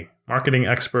a marketing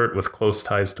expert with close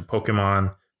ties to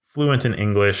Pokemon, fluent in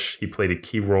English. He played a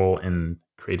key role in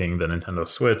creating the Nintendo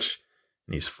Switch,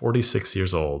 and he's 46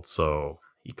 years old, so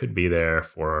he could be there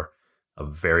for a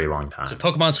very long time. So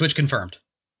Pokemon Switch confirmed.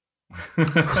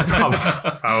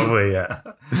 Probably, yeah.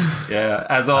 Yeah,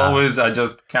 as always, I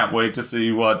just can't wait to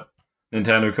see what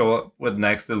Nintendo come up with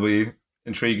next. It'll be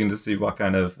intriguing to see what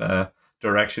kind of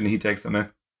direction he takes them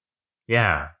in.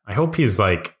 Yeah, I hope he's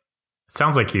like, it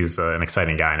sounds like he's an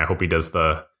exciting guy, and I hope he does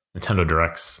the Nintendo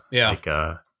Directs like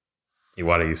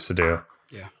Iwata used to do.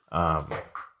 Yeah.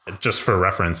 Just for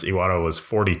reference, Iwata was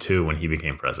 42 when he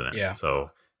became president. Yeah.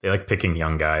 So they like picking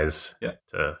young guys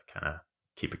to kind of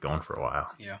keep it going for a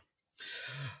while. Yeah.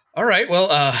 All right. Well,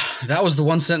 that was the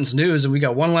one sentence news, and we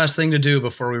got one last thing to do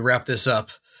before we wrap this up.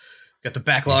 Got the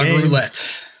backlog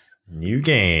roulette. New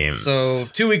games. So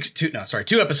 2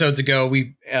 episodes ago,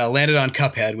 we landed on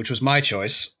Cuphead, which was my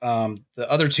choice. The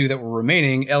other two that were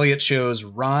remaining, Elliot chose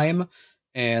Rime,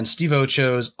 and Steve-O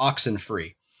chose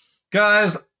Oxenfree.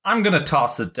 Guys, I'm going to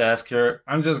toss the desk here.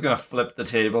 I'm just going to flip the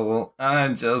table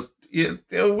and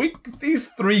these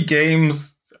 3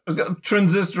 games,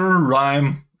 Transistor,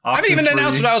 Rime, Oxenfree. I haven't even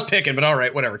announced what I was picking, but all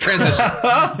right, whatever. Transistor.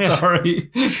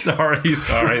 sorry.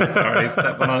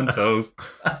 Stepping on toes.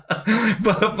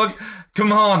 but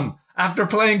come on. After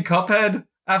playing Cuphead,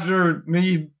 after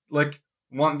me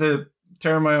wanting to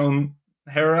tear my own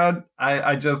hair out,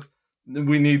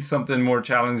 we need something more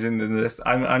challenging than this.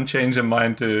 I'm changing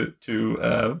mine to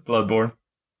Bloodborne.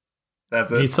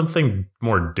 That's it. Need something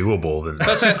more doable than that.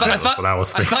 That's what I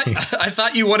was thinking. I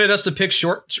thought you wanted us to pick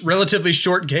relatively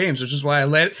short games, which is why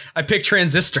I picked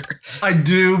Transistor. I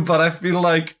do, but I feel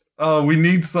like we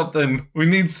need something. We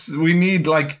need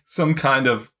some kind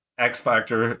of X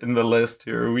factor in the list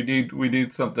here. We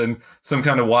need something, some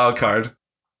kind of wild card.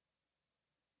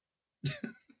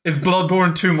 Is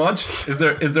Bloodborne too much? Is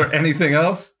there anything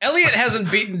else? Elliot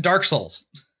hasn't beaten Dark Souls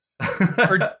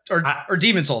or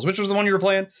Demon Souls. Which was the one you were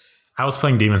playing? I was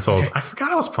playing Demon Souls. I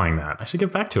forgot I was playing that. I should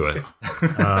get back to it.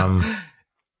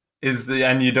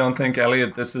 And you don't think,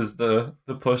 Elliot, this is the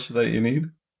push that you need?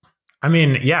 I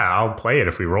mean, yeah, I'll play it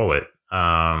if we roll it.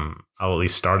 I'll at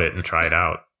least start it and try it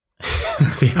out and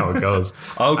see how it goes.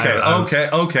 Okay.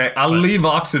 I'll leave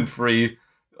Oxenfree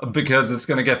because it's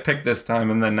going to get picked this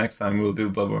time, and then next time we'll do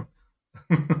Bloodborne.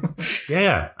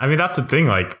 Yeah. I mean, that's the thing.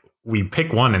 Like, we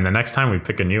pick one, and the next time we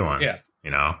pick a new one. Yeah.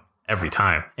 Every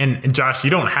time. And Josh, you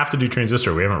don't have to do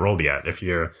Transistor. We haven't rolled yet.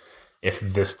 If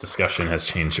this discussion has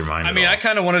changed your mind. I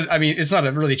kind of wanted. I mean, it's not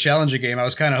a really challenging game. I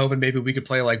was kind of hoping maybe we could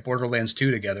play like Borderlands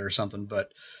 2 together or something.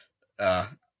 But I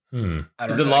don't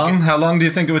Is it long? How long do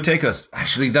you think it would take us?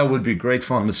 Actually, that would be great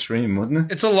fun to stream, wouldn't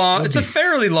it? It's a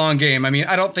fairly long game. I mean,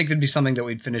 I don't think it'd be something that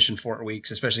we'd finish in 4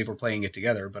 weeks, especially if we're playing it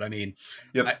together. But I mean,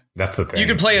 that's the thing. You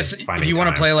could play if you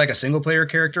want to play like a single player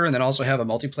character and then also have a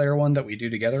multiplayer one that we do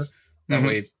together. That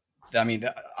way. I mean,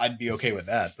 I'd be okay with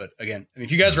that. But again,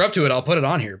 if you guys are up to it, I'll put it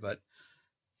on here. But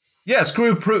yeah,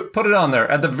 put it on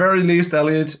there. At the very least,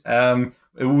 Elliot,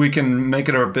 we can make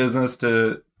it our business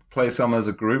to play some as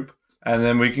a group. And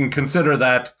then we can consider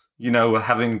that,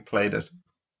 having played it.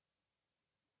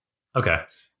 Okay.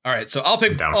 All right. So I'll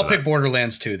pick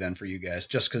Borderlands 2 then for you guys,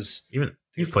 just because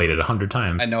you've played it 100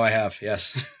 times. I know I have.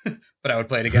 Yes. But I would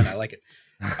play it again. I like it.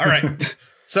 All right.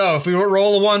 So if we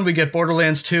roll a 1, we get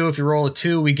Borderlands 2. If we roll a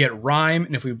 2, we get Rime.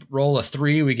 And if we roll a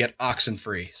 3, we get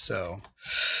Oxenfree. So,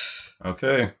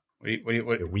 okay.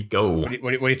 Here we go. What do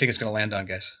you think it's going to land on,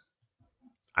 guys?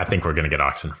 I think we're going to get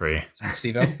Oxenfree.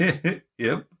 Steve-O?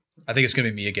 Yep. I think it's going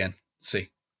to be me again. Let's see.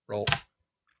 Roll.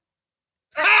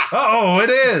 Oh, it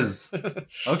is.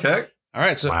 Okay. All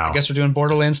right. So I guess we're doing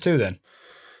Borderlands 2 then.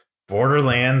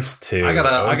 Borderlands 2. I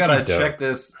gotta check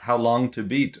this. How long to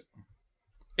beat?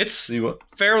 It's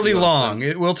fairly long.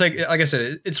 It will take, like I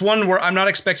said, it's one where I'm not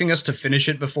expecting us to finish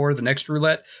it before the next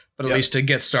roulette, but at least to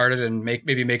get started and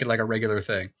maybe make it like a regular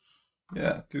thing.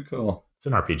 Yeah, good call. It's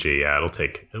an RPG. Yeah, it'll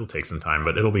take some time,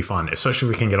 but it'll be fun, especially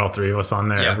if we can get all 3 of us on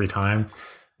there every time.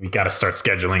 We got to start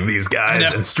scheduling these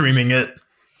guys and streaming it.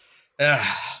 But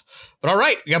all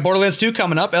right, we got Borderlands 2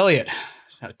 coming up. Elliot,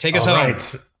 take us home.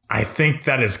 Right. I think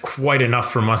that is quite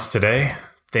enough from us today.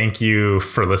 Thank you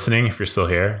for listening if you're still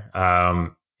here.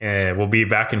 We'll be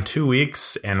back in 2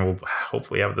 weeks, and we'll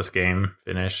hopefully have this game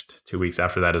finished 2 weeks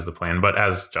after that is the plan. But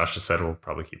as Josh just said, we'll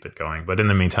probably keep it going. But in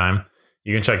the meantime,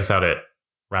 you can check us out at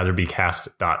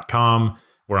ratherbecast.com.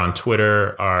 We're on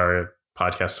Twitter. Our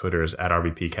podcast Twitter is at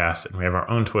RBPcast, and we have our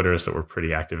own Twitters that we're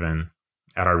pretty active in,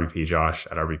 at RBPJosh,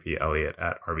 at RBPElliot,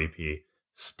 at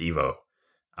RBPStevo.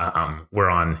 We're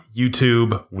on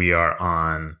YouTube. We are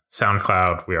on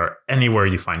SoundCloud. We are anywhere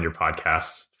you find your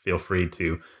podcasts. Feel free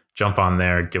to jump on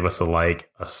there, give us a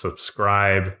like, a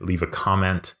subscribe, leave a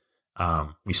comment.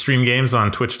 We stream games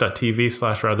on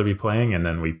twitch.tv/ratherbyplaying, and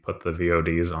then we put the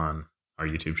VODs on our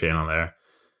YouTube channel there.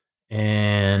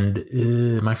 And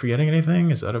am I forgetting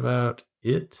anything? Is that about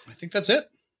it? I think that's it.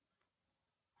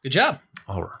 Good job.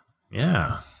 All right.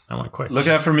 Yeah, that went quick. Look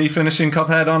out for me finishing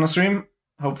Cuphead on a stream,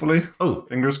 hopefully. Oh,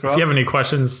 fingers crossed. If you have any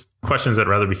questions at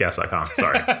ratherbycast.com.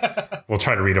 Sorry. We'll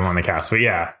try to read them on the cast. But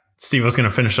yeah, Steve was going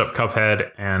to finish up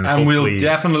Cuphead, and we'll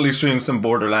definitely stream some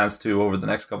Borderlands 2 over the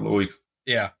next couple of weeks.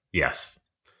 Yeah. Yes.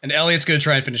 And Elliot's going to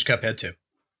try and finish Cuphead too.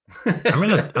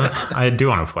 I do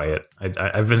want to play it.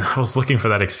 I was looking for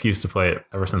that excuse to play it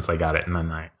ever since I got it, and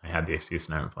then I had the excuse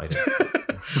and I haven't played it.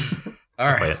 All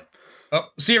right.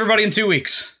 Well, see everybody in 2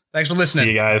 weeks. Thanks for listening.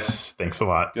 See you guys. Thanks a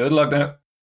lot. Good luck now.